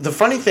 You know, the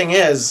funny thing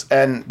is,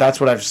 and that's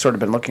what I've sort of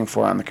been looking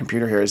for on the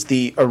computer here, is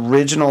the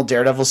original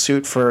Daredevil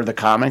suit for the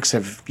comics.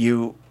 Have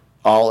you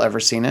all ever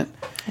seen it?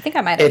 I think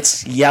I might have.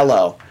 It's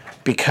yellow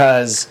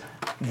because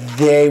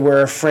they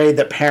were afraid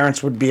that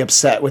parents would be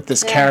upset with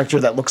this character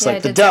that looks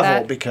like the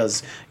devil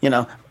because, you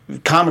know,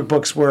 comic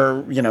books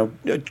were, you know,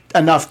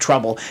 enough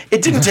trouble.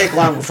 It didn't take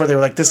long before they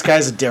were like, this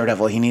guy's a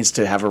Daredevil. He needs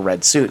to have a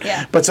red suit.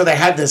 Yeah. But so they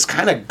had this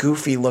kind of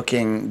goofy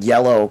looking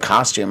yellow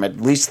costume, at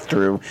least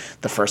through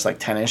the first like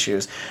 10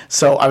 issues.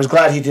 So I was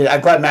glad he did. I'm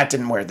glad Matt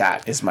didn't wear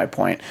that, is my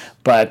point.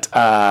 But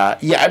yeah,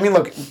 I mean,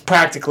 look,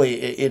 practically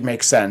it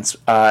makes sense.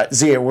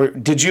 Zia,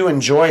 did you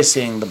enjoy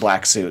seeing the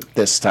black suit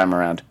this time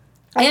around?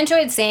 I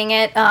enjoyed seeing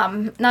it,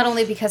 not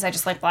only because I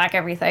just like black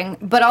everything,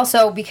 but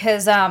also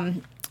because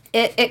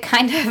it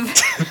kind of...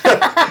 It's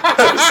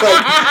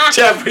like,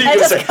 Jeff, what are you going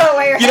to say?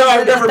 You know,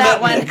 I've never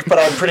met Nick, but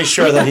I'm pretty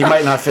sure that he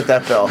might not fit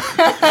that bill.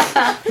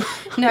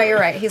 No, you're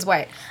right. He's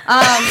white.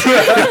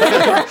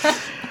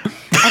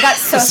 I got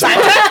so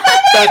sidetracked.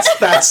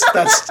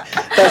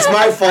 That's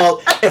my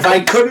fault. If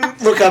I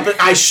couldn't look up,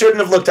 I shouldn't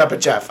have looked up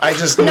at Jeff. I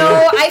just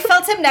No, I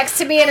felt him next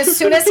to me, and as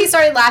soon as he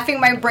started laughing,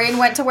 my brain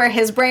went to where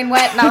his brain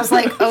went, and I was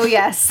like, "Oh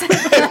yes."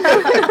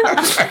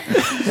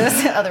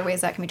 There's other ways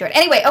that can be joined.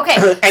 Anyway, okay.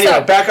 Anyway,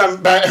 so,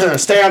 back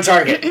stay on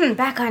target.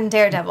 Back on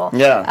Daredevil.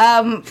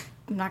 Yeah.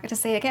 I'm not going to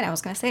say it again. I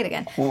was going to say it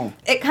again.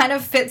 It kind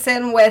of fits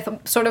in with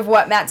sort of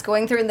what Matt's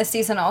going through in this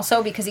season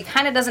also, because he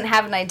kind of doesn't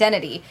have an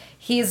identity.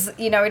 He's,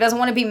 he doesn't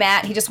want to be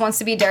Matt. He just wants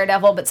to be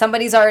Daredevil, but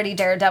somebody's already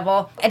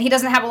Daredevil. And he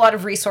doesn't have a lot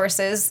of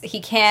resources. He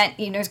can't,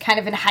 he's kind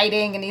of in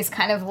hiding, and he's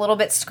kind of a little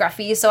bit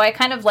scruffy. So I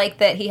kind of like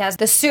that he has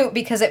the suit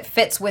because it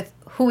fits with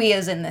who he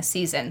is in this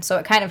season. So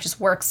it kind of just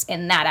works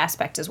in that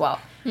aspect as well.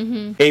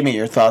 Mm-hmm. Amy,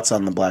 your thoughts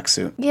on the black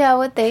suit? Yeah,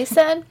 what they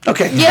said.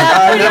 Okay.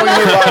 Yeah,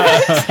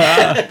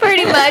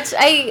 pretty much.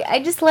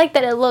 I just like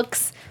that it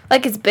looks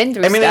like it's been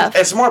through stuff.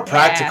 It's more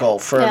practical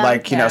for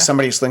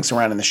somebody who slinks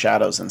around in the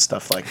shadows and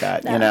stuff like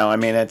that.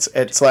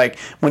 It's like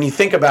when you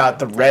think about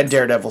the red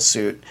Daredevil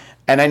suit,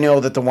 and I know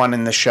that the one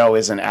in the show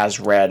isn't as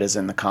red as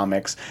in the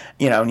comics,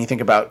 and you think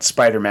about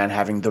Spider-Man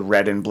having the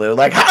red and blue,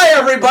 like, hi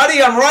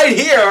everybody, I'm right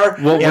here.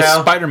 Well, with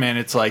Spider-Man,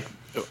 it's like,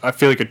 I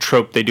feel like a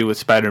trope they do with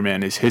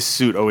Spider-Man is his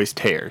suit always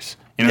tears.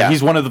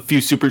 He's one of the few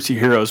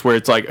superheroes where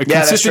it's like a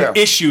consistent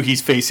issue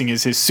he's facing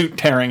is his suit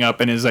tearing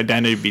up and his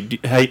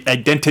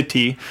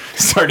identity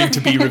starting to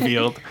be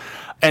revealed.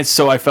 And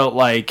so I felt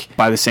like,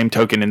 by the same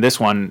token, in this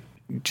one,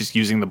 just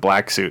using the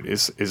black suit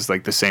is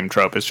like the same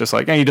trope. It's just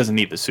like, he doesn't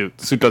need the suit.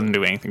 The suit doesn't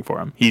do anything for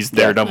him. He's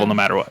Daredevil no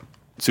matter what.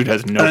 Suit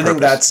has no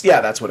purpose. I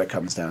think that's what it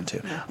comes down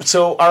to. Yeah.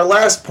 So our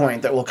last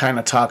point that we'll kind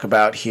of talk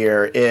about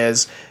here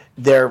is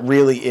there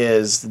really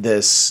is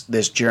this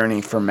journey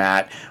for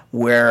Matt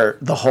where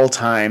the whole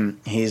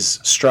time he's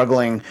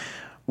struggling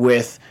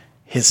with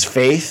his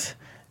faith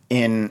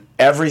in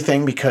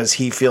everything because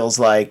he feels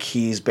like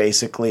he's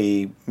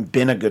basically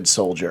been a good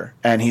soldier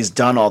and he's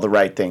done all the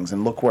right things,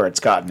 and look where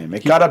it's gotten him.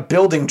 It got a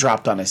building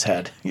dropped on his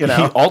head, He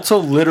also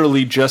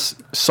literally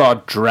just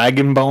saw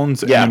dragon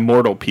bones and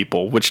immortal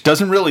people, which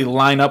doesn't really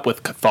line up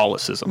with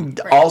Catholicism.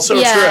 Also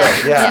true,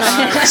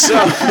 yeah. So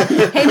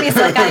Amy's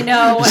like, I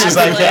know. She's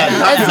like,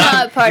 that's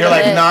not part you're of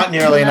like, it. not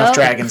nearly enough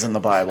dragons in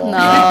the Bible.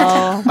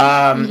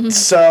 No.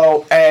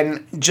 So,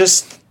 and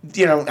just,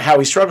 how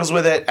he struggles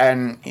with it,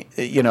 and,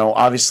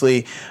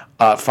 obviously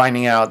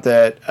finding out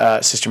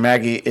that Sister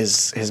Maggie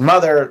is his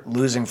mother,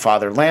 losing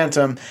Father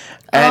Lantham,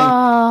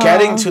 and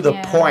getting to the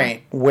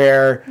point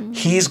where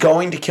he's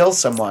going to kill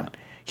someone.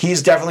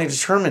 He's definitely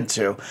determined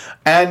to.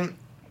 And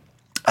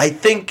I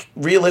think,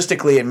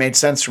 realistically, it made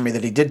sense for me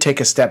that he did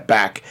take a step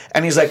back.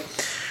 And he's like,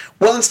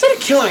 well, instead of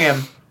killing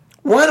him,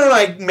 why don't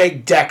I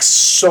make Dex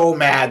so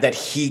mad that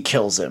he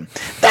kills him?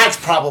 That's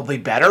probably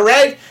better,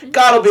 right?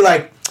 God will be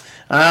like,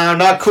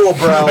 not cool,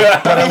 bro,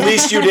 but at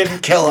least you didn't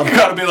kill him. You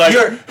gotta be like,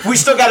 we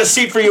still got a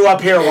seat for you up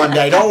here one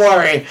day. Don't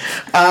worry.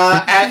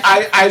 And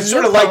I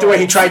sort of like the way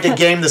he tried to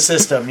game the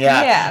system.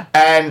 Yeah.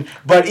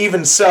 But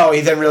even so,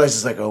 he then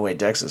realizes like, oh wait,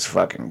 Dex is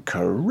fucking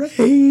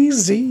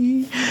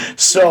crazy.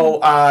 So,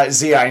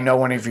 Zia, I know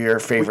one of your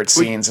favorite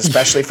scenes,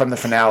 especially from the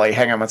finale.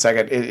 Hang on one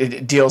second.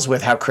 It deals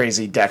with how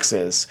crazy Dex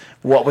is.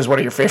 What was one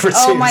of your favorite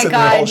scenes in the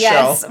whole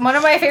show? One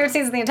of my favorite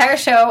scenes in the entire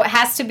show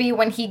has to be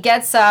when he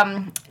gets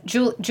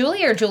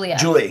Julie or Julia?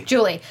 Julie.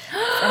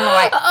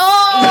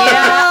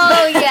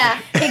 Yeah.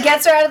 He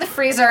gets her out of the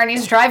freezer and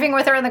he's driving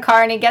with her in the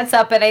car, and he gets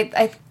up, and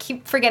I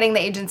keep forgetting the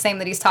agent's name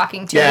that he's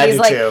talking to. Yeah, he's I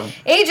like, do too.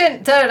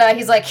 Agent da-da-da.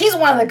 He's like, he's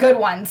one of the good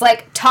ones.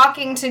 Like,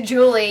 talking to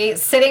Julie,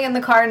 sitting in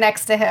the car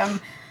next to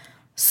him.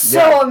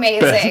 So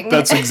amazing.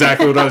 That's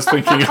exactly what I was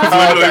thinking of.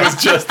 Literally, it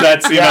was just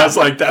that scene. I was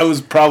like, that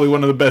was probably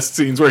one of the best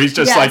scenes where he's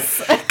just like,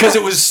 because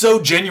it was so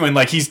genuine.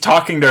 Like, he's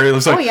talking to her. It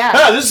was like,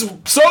 this is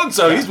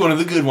so-and-so. He's one of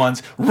the good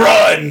ones.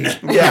 Run!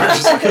 Yeah.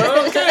 Just like,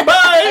 okay,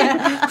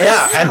 bye!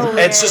 Yeah, and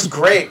it's just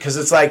great because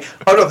it's like,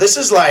 oh no, this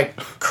is like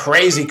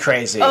crazy.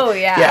 Oh,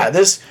 yeah. Yeah,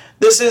 this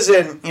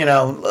isn't,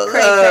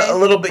 a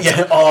little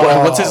bit,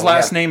 what's his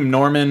last name?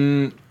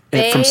 Norman...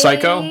 From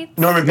Psycho?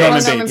 Norman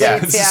Bates. Yeah.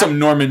 This is some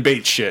Norman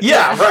Bates shit.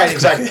 Yeah, right,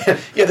 exactly.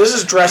 Yeah, this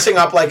is dressing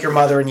up like your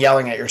mother and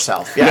yelling at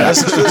yourself. Yeah,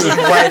 this is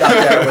right up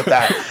there with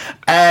that.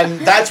 And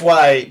that's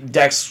why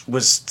Dex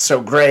was so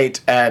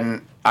great,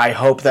 and I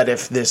hope that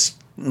if this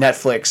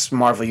Netflix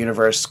Marvel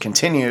Universe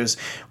continues,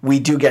 we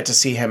do get to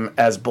see him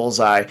as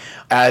Bullseye.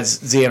 As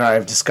Z and I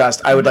have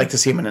discussed, I would like to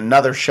see him in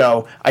another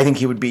show. I think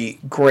he would be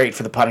great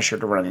for the Punisher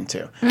to run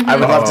into. I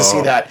would love to see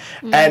that.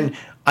 And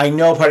I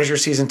know Punisher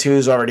Season 2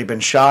 has already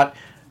been shot,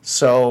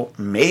 so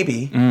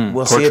maybe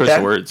we'll see it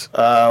then. Words.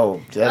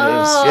 Oh,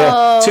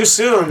 that is too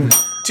soon.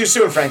 Too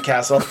soon, Frank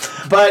Castle.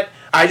 But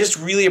I just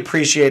really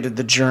appreciated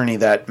the journey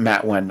that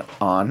Matt went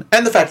on,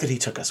 and the fact that he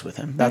took us with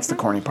him. That's the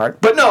corny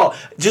part. But no,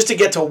 just to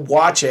get to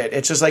watch it,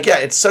 it's just like,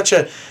 it's such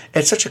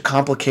a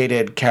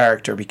complicated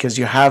character because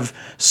you have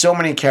so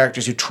many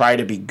characters who try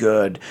to be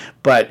good,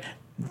 but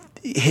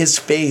his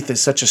faith is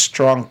such a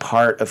strong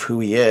part of who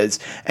he is,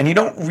 and you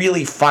don't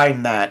really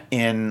find that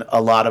in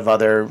a lot of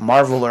other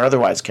Marvel or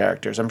otherwise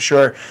characters. I'm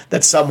sure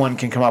that someone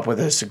can come up with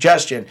a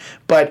suggestion,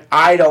 but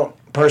I don't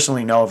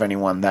personally know of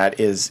anyone that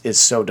is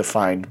so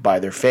defined by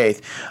their faith.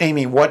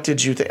 Amy, what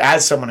did you think,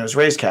 as someone who was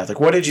raised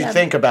Catholic, what did you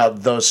think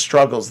about those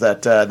struggles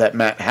that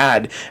Matt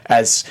had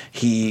as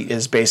he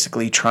is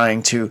basically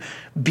trying to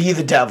be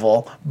the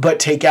devil, but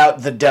take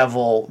out the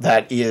devil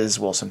that is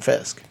Wilson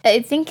Fisk?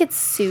 I think it's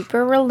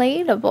super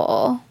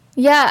relatable.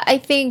 Yeah, I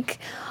think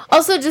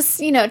Also, just,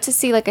 to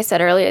see, like I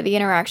said earlier, the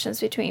interactions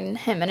between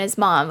him and his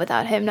mom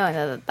without him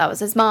knowing that was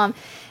his mom.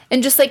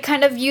 And just, like,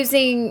 kind of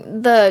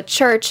using the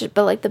church,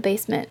 but, like, the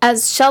basement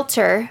as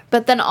shelter.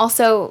 But then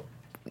also,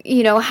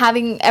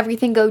 having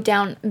everything go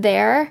down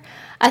there.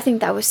 I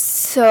think that was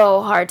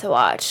so hard to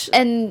watch.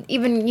 And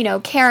even,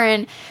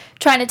 Karen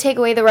trying to take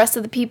away the rest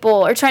of the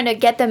people or trying to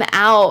get them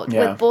out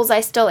with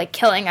Bullseye still, like,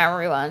 killing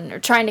everyone or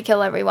trying to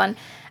kill everyone.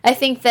 I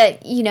think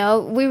that,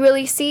 we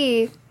really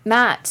see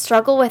Matt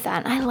struggle with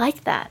that. And I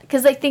like that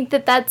because I think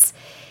that that's,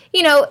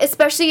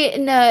 especially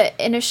in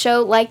a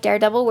show like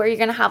Daredevil where you're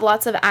going to have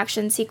lots of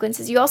action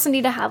sequences, you also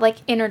need to have, like,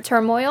 inner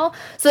turmoil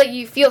so that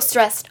you feel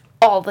stressed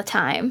all the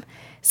time.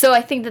 So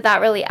I think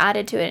that really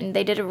added to it, and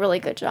they did a really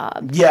good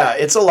job. Yeah,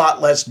 it's a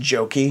lot less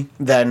jokey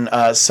than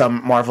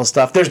some Marvel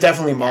stuff. There's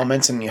definitely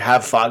moments, and you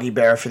have Foggy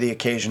Bear for the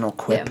occasional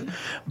quip. Yeah.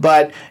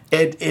 But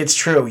it's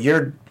true.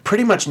 You're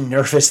pretty much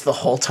nervous the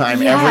whole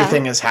time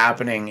everything is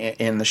happening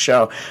in the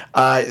show.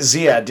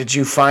 Zia, did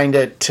you find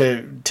it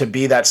to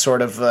be that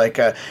sort of like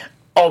a,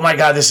 oh my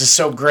God, this is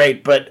so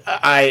great, but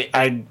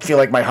I feel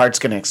like my heart's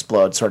going to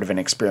explode sort of an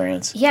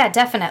experience? Yeah,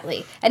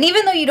 definitely. And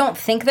even though you don't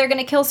think they're going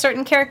to kill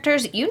certain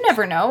characters, you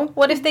never know.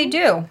 What if they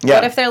do? Yeah.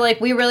 What if they're like,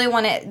 we really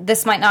want to,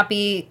 this might not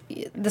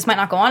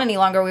go on any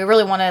longer. We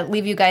really want to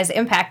leave you guys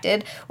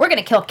impacted. We're going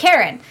to kill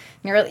Karen.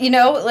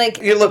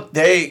 Look,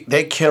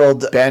 they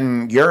killed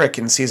Ben Urich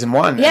in season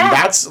 1. Yeah. And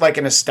that's like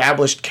an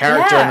established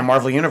character in the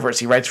Marvel Universe.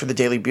 He writes for the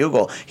Daily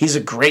Bugle. He's a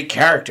great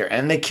character,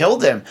 and they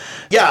killed him.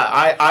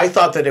 Yeah, I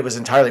thought that it was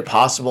entirely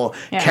possible.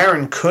 Yeah.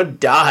 Karen could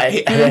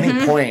die at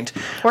any point.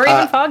 Or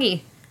even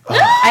Foggy.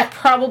 I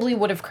probably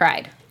would have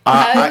cried.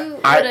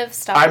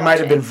 I might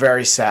have been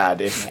very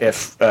sad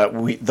if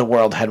the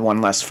world had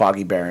one less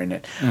Foggy Bear in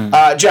it.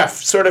 Jeff,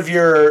 sort of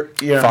your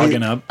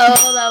fogging up.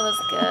 Oh, that was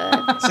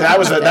good.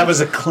 So that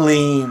was a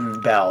clean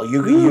bell.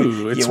 You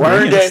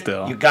earned it.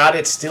 Still. You got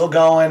it. Still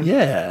going.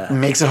 Yeah, it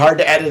makes it hard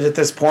to edit at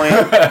this point,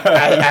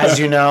 as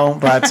you know.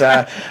 But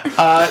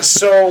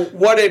so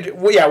what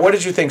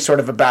did you think sort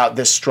of about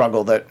this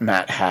struggle that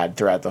Matt had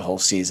throughout the whole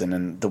season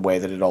and the way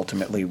that it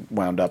ultimately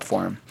wound up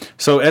for him?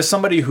 So as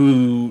somebody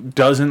who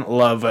doesn't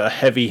love a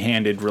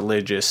heavy-handed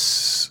religious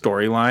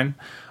storyline,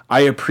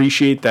 I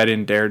appreciate that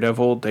in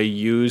Daredevil they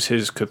use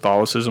his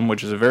Catholicism,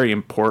 which is a very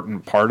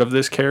important part of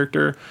this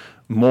character,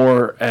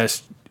 more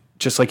as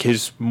just like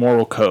his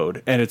moral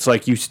code. And it's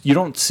like you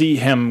don't see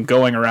him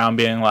going around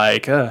being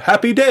like,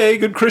 happy day,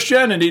 good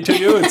Christianity to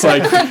you. It's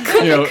like,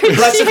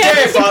 blessed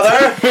day,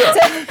 Father.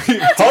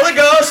 Holy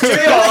Ghost to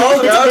you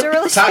all. Do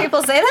religious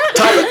people say that?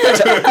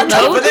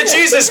 Top of the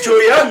Jesus to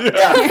you.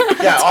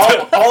 Yeah.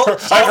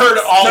 I've heard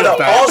all of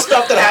that. All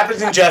stuff that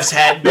happens in Jeff's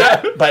head,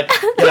 but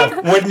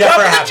would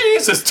never happen.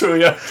 Jesus to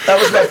you. That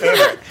was my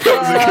favorite.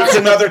 It's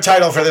another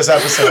title for this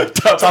episode.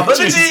 Top of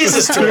the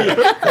Jesus to you.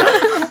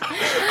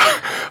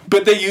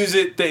 But they use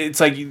it,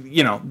 it's like,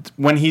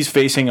 when he's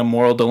facing a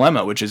moral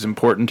dilemma, which is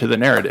important to the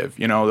narrative,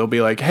 they'll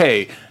be like,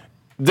 hey,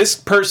 this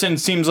person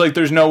seems like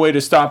there's no way to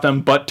stop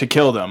them but to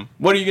kill them.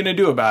 What are you going to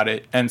do about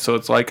it? And so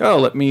it's like,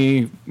 let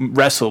me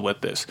wrestle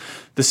with this.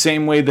 The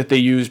same way that they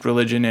used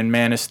religion in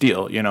Man of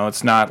Steel.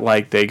 It's not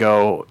like they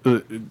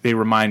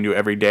remind you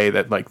every day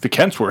that, like, the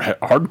Kents were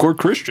hardcore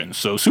Christians,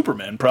 so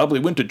Superman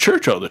probably went to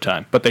church all the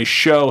time. But they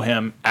show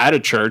him at a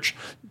church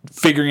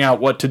figuring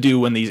out what to do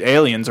when these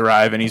aliens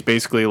arrive, and he's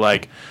basically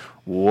like,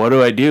 what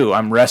do I do?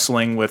 I'm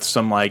wrestling with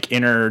some like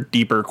inner,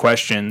 deeper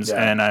questions,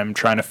 and I'm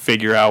trying to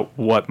figure out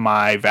what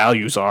my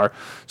values are.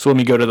 So let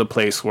me go to the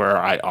place where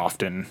I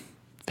often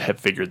have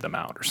figured them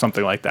out, or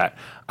something like that.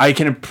 I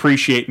can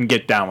appreciate and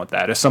get down with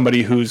that as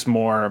somebody who's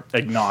more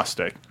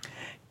agnostic.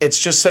 It's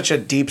just such a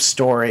deep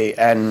story,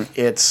 and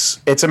it's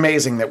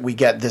amazing that we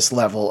get this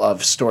level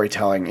of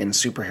storytelling in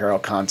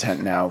superhero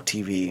content now,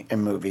 TV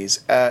and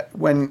movies.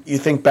 When you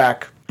think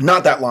back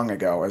not that long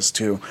ago as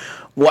to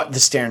what the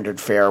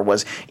standard fare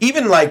was,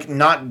 even like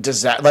not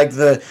like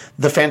the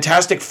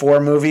Fantastic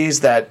Four movies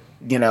that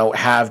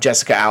have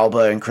Jessica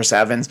Alba and Chris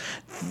Evans,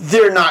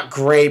 they're not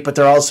great, but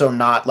they're also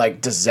not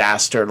like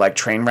disaster, like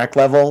train wreck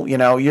level.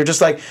 You're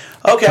just like,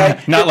 okay,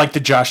 not like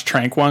the Josh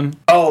Trank one.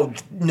 Oh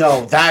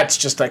no, that's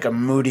just like a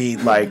moody,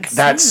 like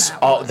that's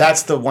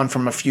the one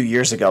from a few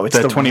years ago. It's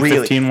the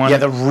 2015 one. Yeah,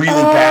 the really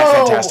bad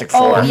Fantastic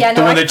Four. Oh yeah,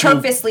 no, I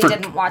purposely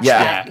didn't watch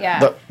that.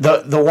 Yeah,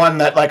 the one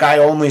that like I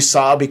only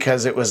saw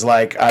because it was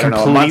like a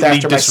month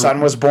after my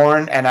son was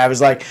born, and I was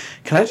like,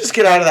 can I just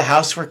get out of the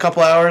house for a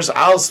couple hours?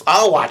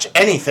 I'll watch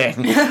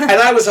anything. And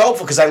I was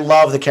hopeful because I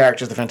love the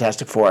characters of the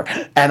Fantastic Four,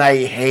 and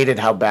I hated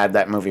how bad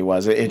that movie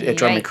was. It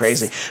drove me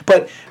crazy.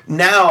 But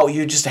now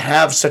you just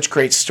have such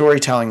great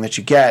storytelling that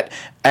you get,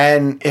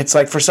 and it's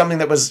like for something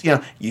that was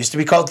used to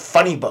be called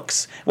funny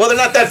books. Well, they're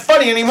not that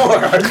funny anymore,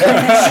 are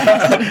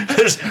they?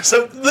 There's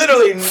some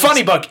literally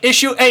funny book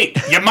issue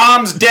 8. Your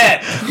mom's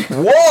dead.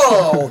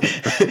 Whoa.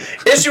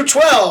 Issue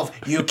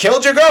 12. You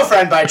killed your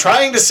girlfriend by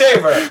trying to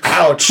save her.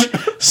 Ouch.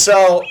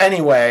 So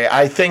anyway,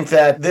 I think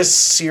that this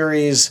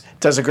series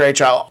does a great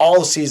job.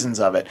 All seasons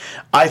of it.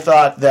 I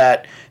thought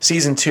that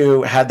season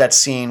 2 had that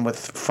scene with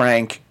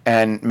Frank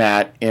and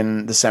Matt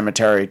in the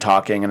cemetery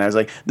talking, and I was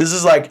like, this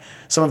is like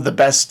some of the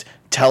best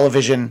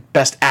television,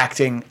 best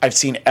acting I've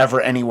seen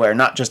ever anywhere,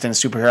 not just in a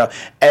superhero.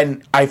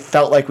 And I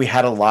felt like we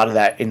had a lot of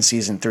that in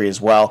season 3 as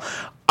well.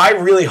 I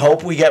really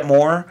hope we get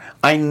more.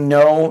 I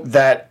know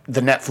that the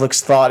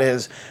Netflix thought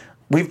is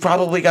we've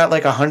probably got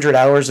like 100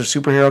 hours of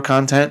superhero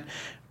content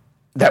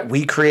that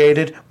we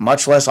created,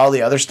 much less all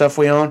the other stuff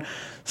we own.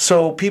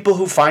 So people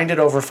who find it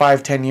over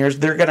 5-10 years,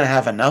 they're going to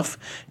have enough.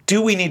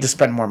 Do we need to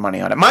spend more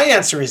money on it? My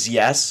answer is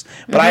yes,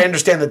 but I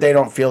understand that they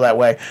don't feel that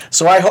way.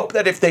 So I hope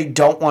that if they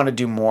don't want to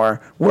do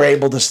more, we're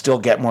able to still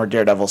get more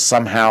Daredevil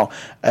somehow.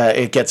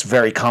 It gets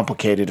very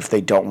complicated if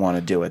they don't want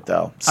to do it,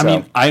 though. So. I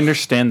mean, I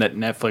understand that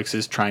Netflix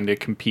is trying to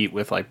compete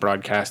with like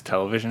broadcast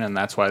television, and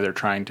that's why they're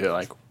trying to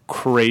like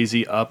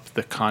crazy up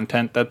the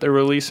content that they're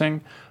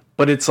releasing.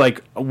 But it's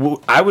like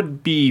I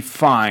would be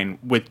fine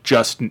with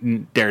just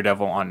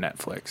Daredevil on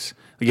Netflix.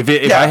 Like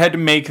if I had to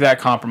make that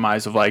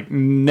compromise of like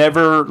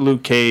never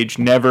Luke Cage,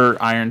 never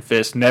Iron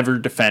Fist, never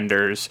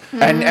Defenders,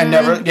 and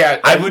never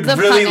I would The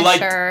really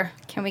Punisher. like.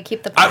 Can we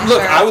keep the Punisher?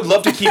 Look, I would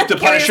love to keep the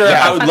Punisher.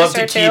 Yeah. I would love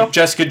to Punisher, keep too.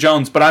 Jessica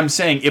Jones. But I'm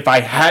saying if I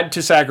had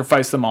to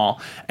sacrifice them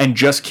all and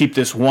just keep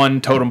this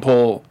one totem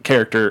pole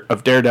character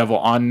of Daredevil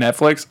on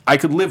Netflix, I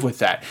could live with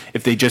that.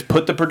 If they just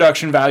put the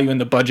production value and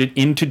the budget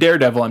into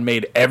Daredevil and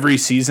made every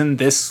season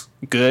this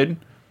good,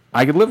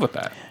 I could live with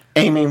that.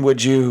 Amy,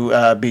 would you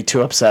be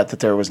too upset that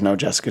there was no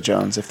Jessica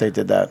Jones if they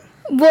did that?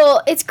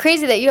 Well, it's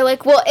crazy that you're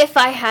like, well, if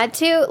I had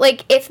to,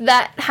 like, if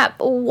that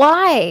happened,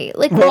 why?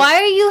 Like, why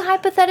are you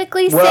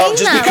hypothetically saying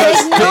just that?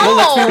 because- Like, well,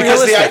 let's be no.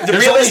 realistic. There's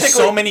only realistically-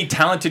 so many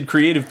talented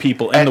creative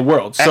people in the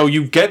world. So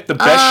you get the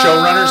best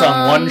showrunners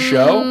on one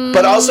show.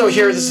 But also,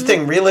 here's the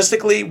thing.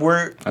 Realistically,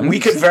 we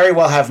could very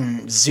well have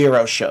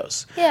 0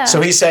 shows. Yeah. So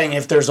he's saying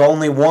if there's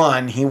only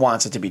one, he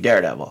wants it to be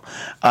Daredevil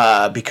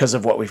because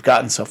of what we've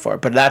gotten so far.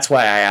 But that's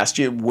why I asked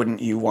you,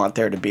 wouldn't you want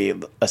there to be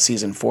a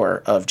season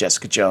 4 of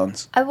Jessica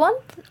Jones?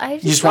 I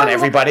just want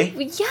everybody?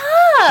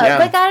 Yeah.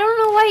 Like, I don't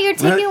know why you're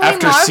taking away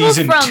After Marvel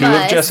season from 2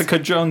 us. of Jessica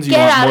Jones, you Get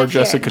want out more of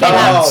here. Jessica Get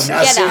out. Jones.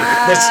 Now Get see,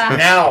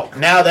 out.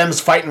 now them's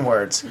fighting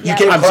words. You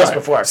came I'm close sorry.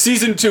 before.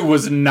 Season 2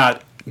 was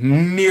not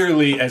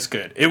nearly as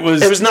good. It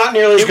was not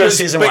nearly as it good was- as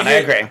season but 1. I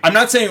agree. I'm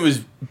not saying it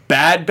was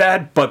bad,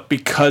 but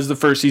because the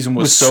first season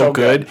was so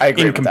good, I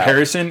agree in with that.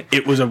 comparison,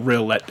 it was a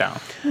real letdown.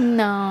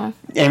 No.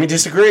 Amy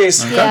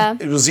disagrees. Yeah.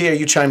 It was Zia,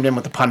 you chimed in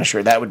with the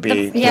Punisher. That would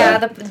be...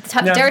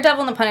 Daredevil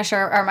and the Punisher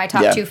are my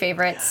top Yeah. 2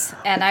 favorites,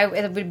 and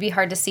it would be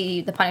hard to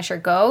see the Punisher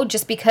go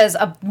just because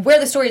of where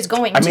the story is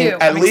going. I mean, too.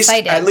 at I'm least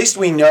excited.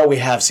 we know we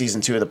have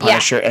season 2 of the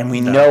Punisher, and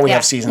we know we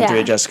have season 3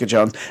 of Jessica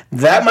Jones.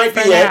 That might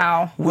be For it.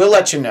 now. We'll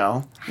let you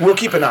know. We'll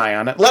keep an eye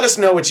on it. Let us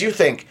know what you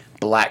think,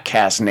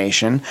 Bladtcast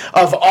Nation,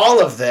 of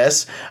all of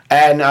this.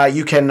 And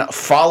you can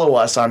follow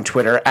us on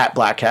Twitter at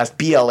Bladtcast,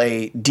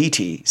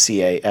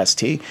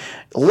 BLADTCAST.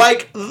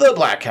 Like the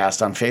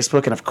Bladtcast on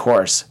Facebook, and of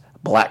course,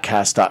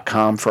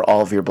 Bladtcast.com for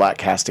all of your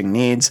Bladtcasting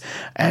needs.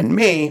 And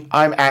me,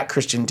 I'm at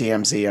Christian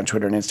DMZ on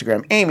Twitter and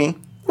Instagram. Amy,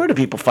 where do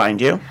people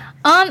find you?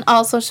 On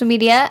all social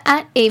media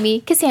at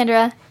Amy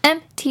Cassandra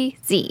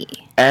MTZ.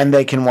 And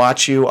they can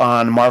watch you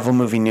on Marvel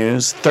Movie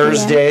News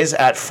Thursdays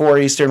at 4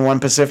 Eastern, 1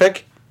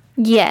 Pacific.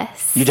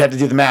 Yes. You'd have to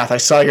do the math. I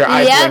saw your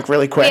eye Yep. blink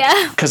really quick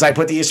Yeah. because I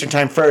put the Eastern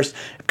time first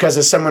because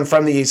as someone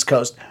from the East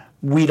Coast,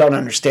 we don't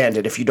understand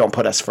it if you don't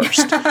put us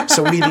first.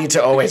 So we need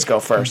to always go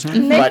first.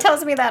 Nick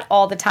tells me that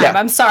all the time. Yeah.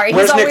 I'm sorry.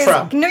 Where's He's Nick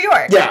always from? New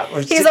York. Yeah,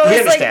 He's he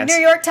always like understands. New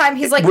York time.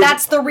 He's like, We're-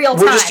 that's the real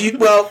we're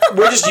time.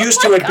 we're just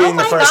used to it being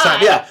the my first God.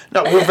 time. Yeah,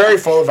 no, we're very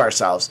full of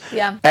ourselves.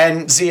 Yeah.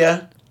 And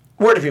Zia,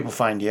 where do people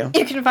find you?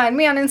 You can find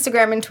me on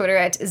Instagram and Twitter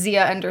at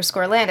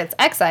Zia_land. It's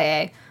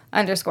XIA_land.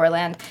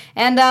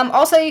 And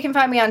also you can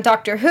find me on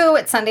Doctor Who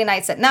at Sunday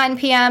nights at 9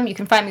 p.m. You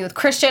can find me with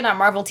Christian on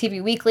Marvel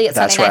TV Weekly at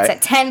That's Sunday nights right.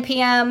 at 10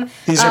 p.m.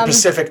 These are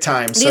Pacific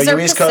times, so these you are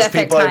East Coast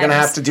Pacific people are going to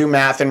times. have to do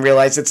math and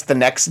realize it's the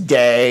next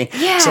day.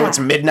 Yeah. So it's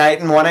midnight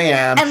and 1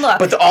 a.m. And look-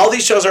 But all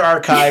these shows are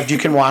archived. You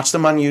can watch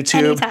them on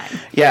YouTube. Anytime.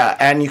 Yeah,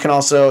 and you can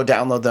also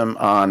download them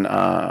on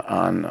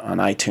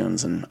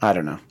iTunes and I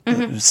don't know,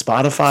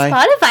 Spotify.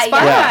 Spotify.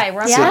 Spotify.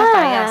 We're on Yeah.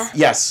 Spotify, yes.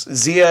 Yes,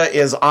 Zia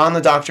is on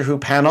the Doctor Who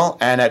panel,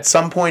 and at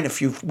some point, a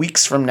few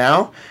weeks from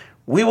now,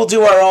 we will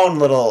do our own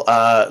little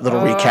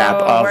recap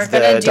of We're the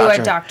going to do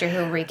Doctor a Doctor Who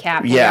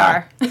recap.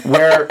 Yeah, We are.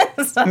 where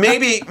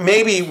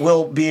maybe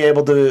we'll be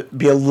able to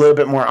be a little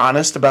bit more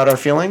honest about our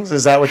feelings.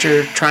 Is that what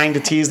you're trying to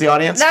tease the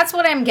audience? That's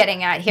what I'm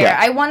getting at here. Yeah.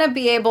 I want to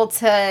be able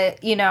to,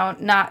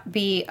 not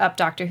be up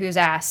Doctor Who's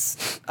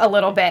ass a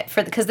little bit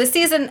because this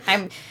season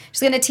I'm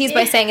just going to tease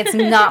by saying it's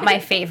not my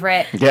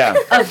favorite Yeah.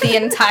 of the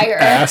entire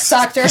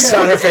Doctor It's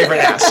not Who. her favorite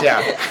ass.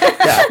 Yeah,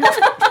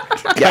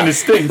 Kind of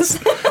stinks.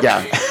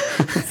 yeah.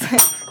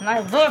 And I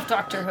love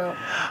Doctor Who.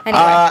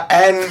 Anyway,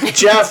 And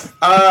Jeff,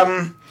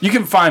 You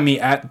can find me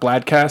at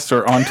Bladtcast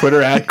or on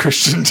Twitter at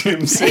Christian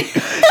DMC.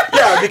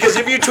 yeah, because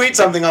if you tweet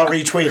something, I'll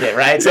retweet it,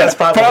 right? So that's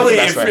probably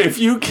the best way. if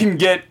you can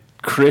get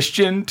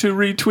Christian to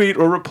retweet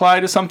or reply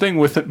to something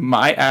with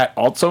my @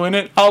 also in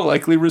it, I'll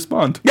likely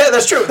respond. Yeah,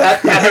 that's true. That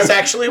has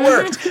actually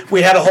worked.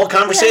 We had a whole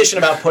conversation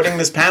about putting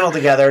this panel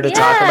together to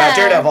talk about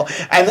Daredevil,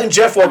 and then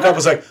Jeff woke up and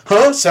was like,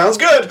 huh, sounds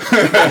good.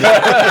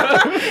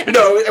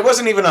 No, it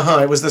wasn't even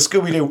a it was the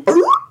Scooby-Doo.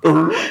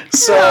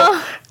 So,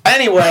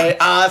 anyway,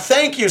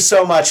 thank you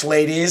so much,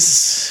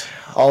 ladies.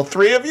 All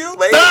three of you,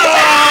 ladies.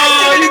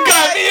 Oh, you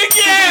got me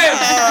again!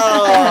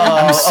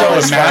 I'm so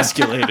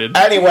emasculated.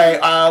 Anyway,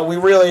 we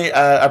really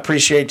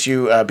appreciate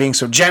you being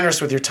so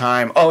generous with your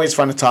time. Always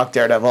fun to talk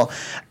Daredevil.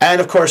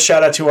 And, of course,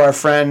 shout out to our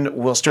friend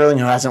Will Sterling,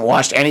 who hasn't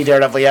watched any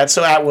Daredevil yet,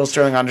 so at Will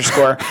Sterling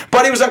 _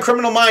 But he was on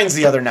Criminal Minds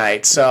the other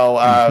night,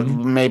 so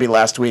maybe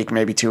last week,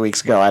 maybe 2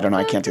 weeks ago. I don't know.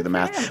 I can't do the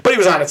math. But he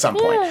was on at some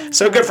point.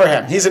 So good for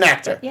him. He's an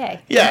actor. Yay.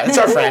 Yeah, it's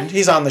our friend.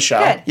 He's on the show.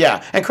 Good.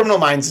 Yeah, and Criminal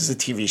Minds is a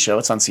TV show.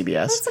 It's on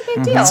CBS. That's a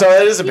big deal. So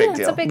it is a big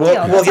deal. It's a big We'll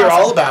deal. hear That's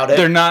all awesome. about it.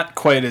 They're not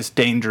quite as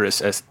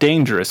Dangerous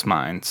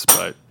Minds,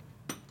 but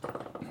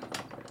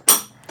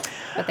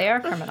they are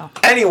criminal.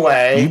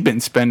 Anyway. you've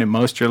been spending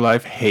most of your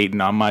life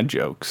hating on my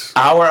jokes.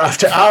 Hour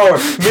after hour,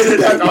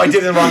 minute after... Oh, I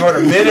did it in the wrong order.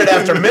 Minute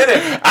after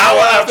minute, hour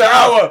after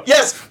hour.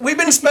 Yes, we've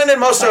been spending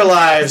most of our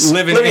lives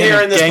Living in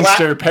here in this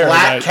gangster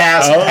paradise.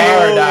 Bladtcast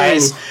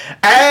paradise.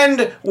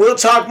 And we'll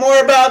talk more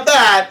about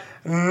that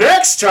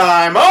next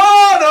time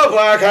on the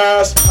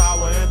Bladtcast.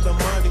 Power and the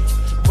money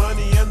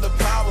and the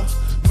power.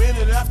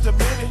 Minute after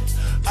minute,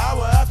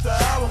 hour after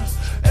hour.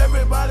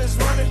 Everybody's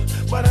running,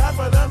 but half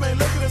of them ain't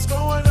looking what's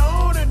going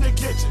on in the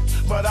kitchen.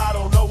 But I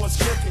don't know what's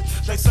cooking.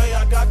 They say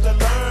I got to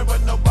learn,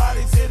 but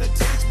nobody's here to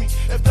teach me.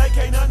 If they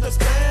can't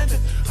understand it,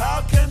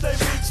 how can they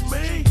reach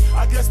me?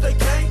 I guess they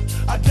can't,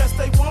 I guess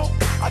they won't,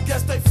 I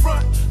guess they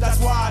front. That's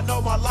why I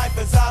know my life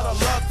is out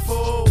of luck,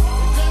 fool.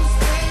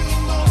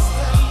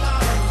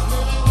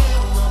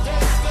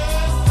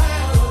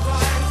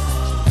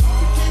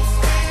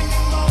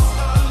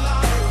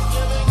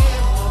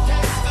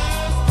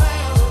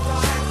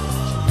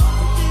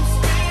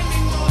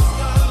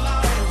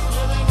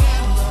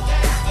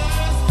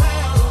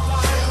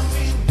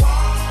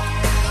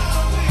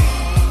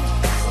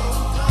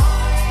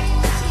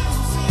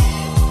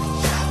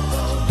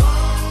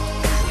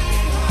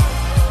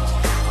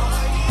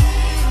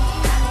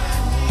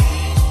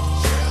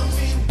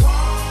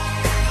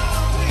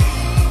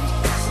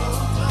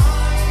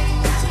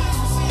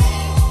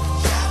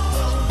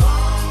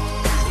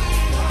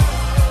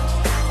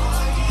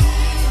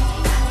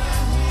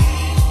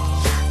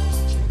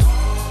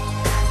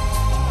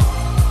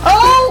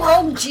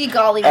 Gee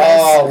golly whiz.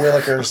 Oh,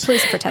 Willikers.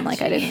 Please pretend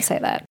like I didn't say that.